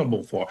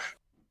accountable for.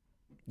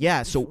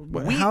 Yeah, so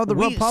the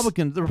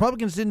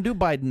Republicans didn't do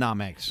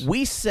Bidenomics.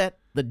 We set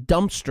the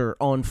dumpster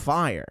on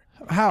fire.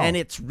 How? And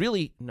it's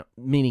really,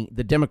 meaning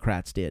the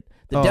Democrats did.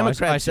 The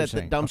Democrats set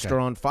the dumpster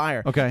on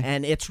fire. Okay.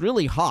 And it's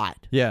really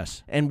hot.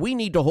 Yes. And we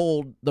need to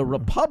hold the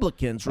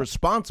Republicans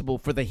responsible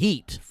for the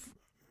heat.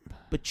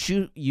 But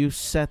you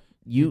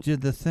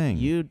did the thing.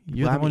 You're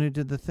the one who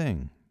did the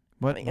thing.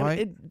 What?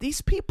 Why?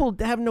 These people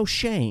have no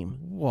shame.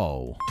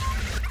 Whoa.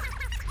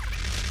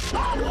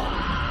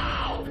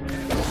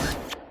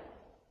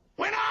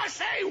 When I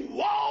say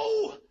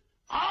whoa,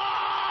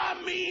 I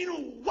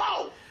mean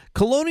whoa.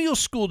 Colonial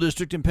School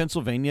District in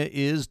Pennsylvania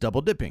is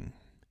double dipping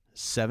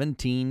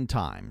 17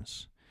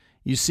 times.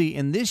 You see,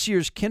 in this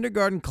year's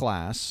kindergarten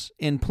class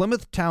in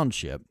Plymouth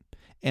Township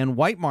and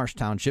White Marsh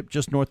Township,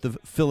 just north of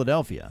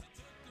Philadelphia,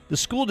 the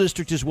school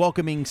district is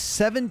welcoming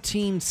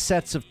 17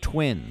 sets of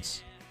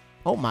twins.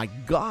 Oh, my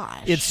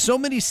gosh. It's so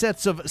many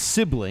sets of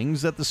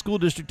siblings that the school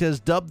district has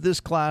dubbed this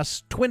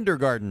class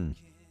Twindergarten.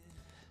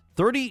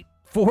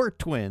 34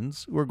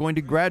 twins who are going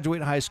to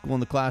graduate high school in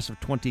the class of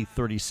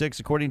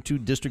 2036. According to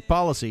district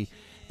policy,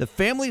 the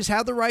families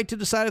have the right to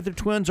decide if their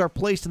twins are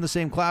placed in the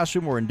same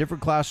classroom or in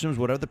different classrooms,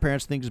 whatever the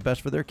parents think is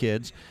best for their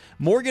kids.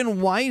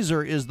 Morgan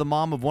Weiser is the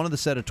mom of one of the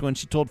set of twins.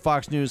 She told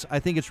Fox News, "I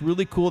think it's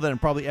really cool that in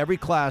probably every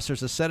class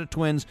there's a set of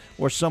twins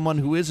or someone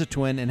who is a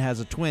twin and has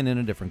a twin in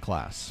a different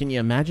class." Can you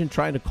imagine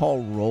trying to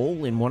call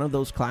roll in one of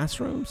those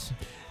classrooms?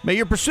 May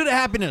your pursuit of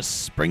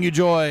happiness bring you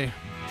joy.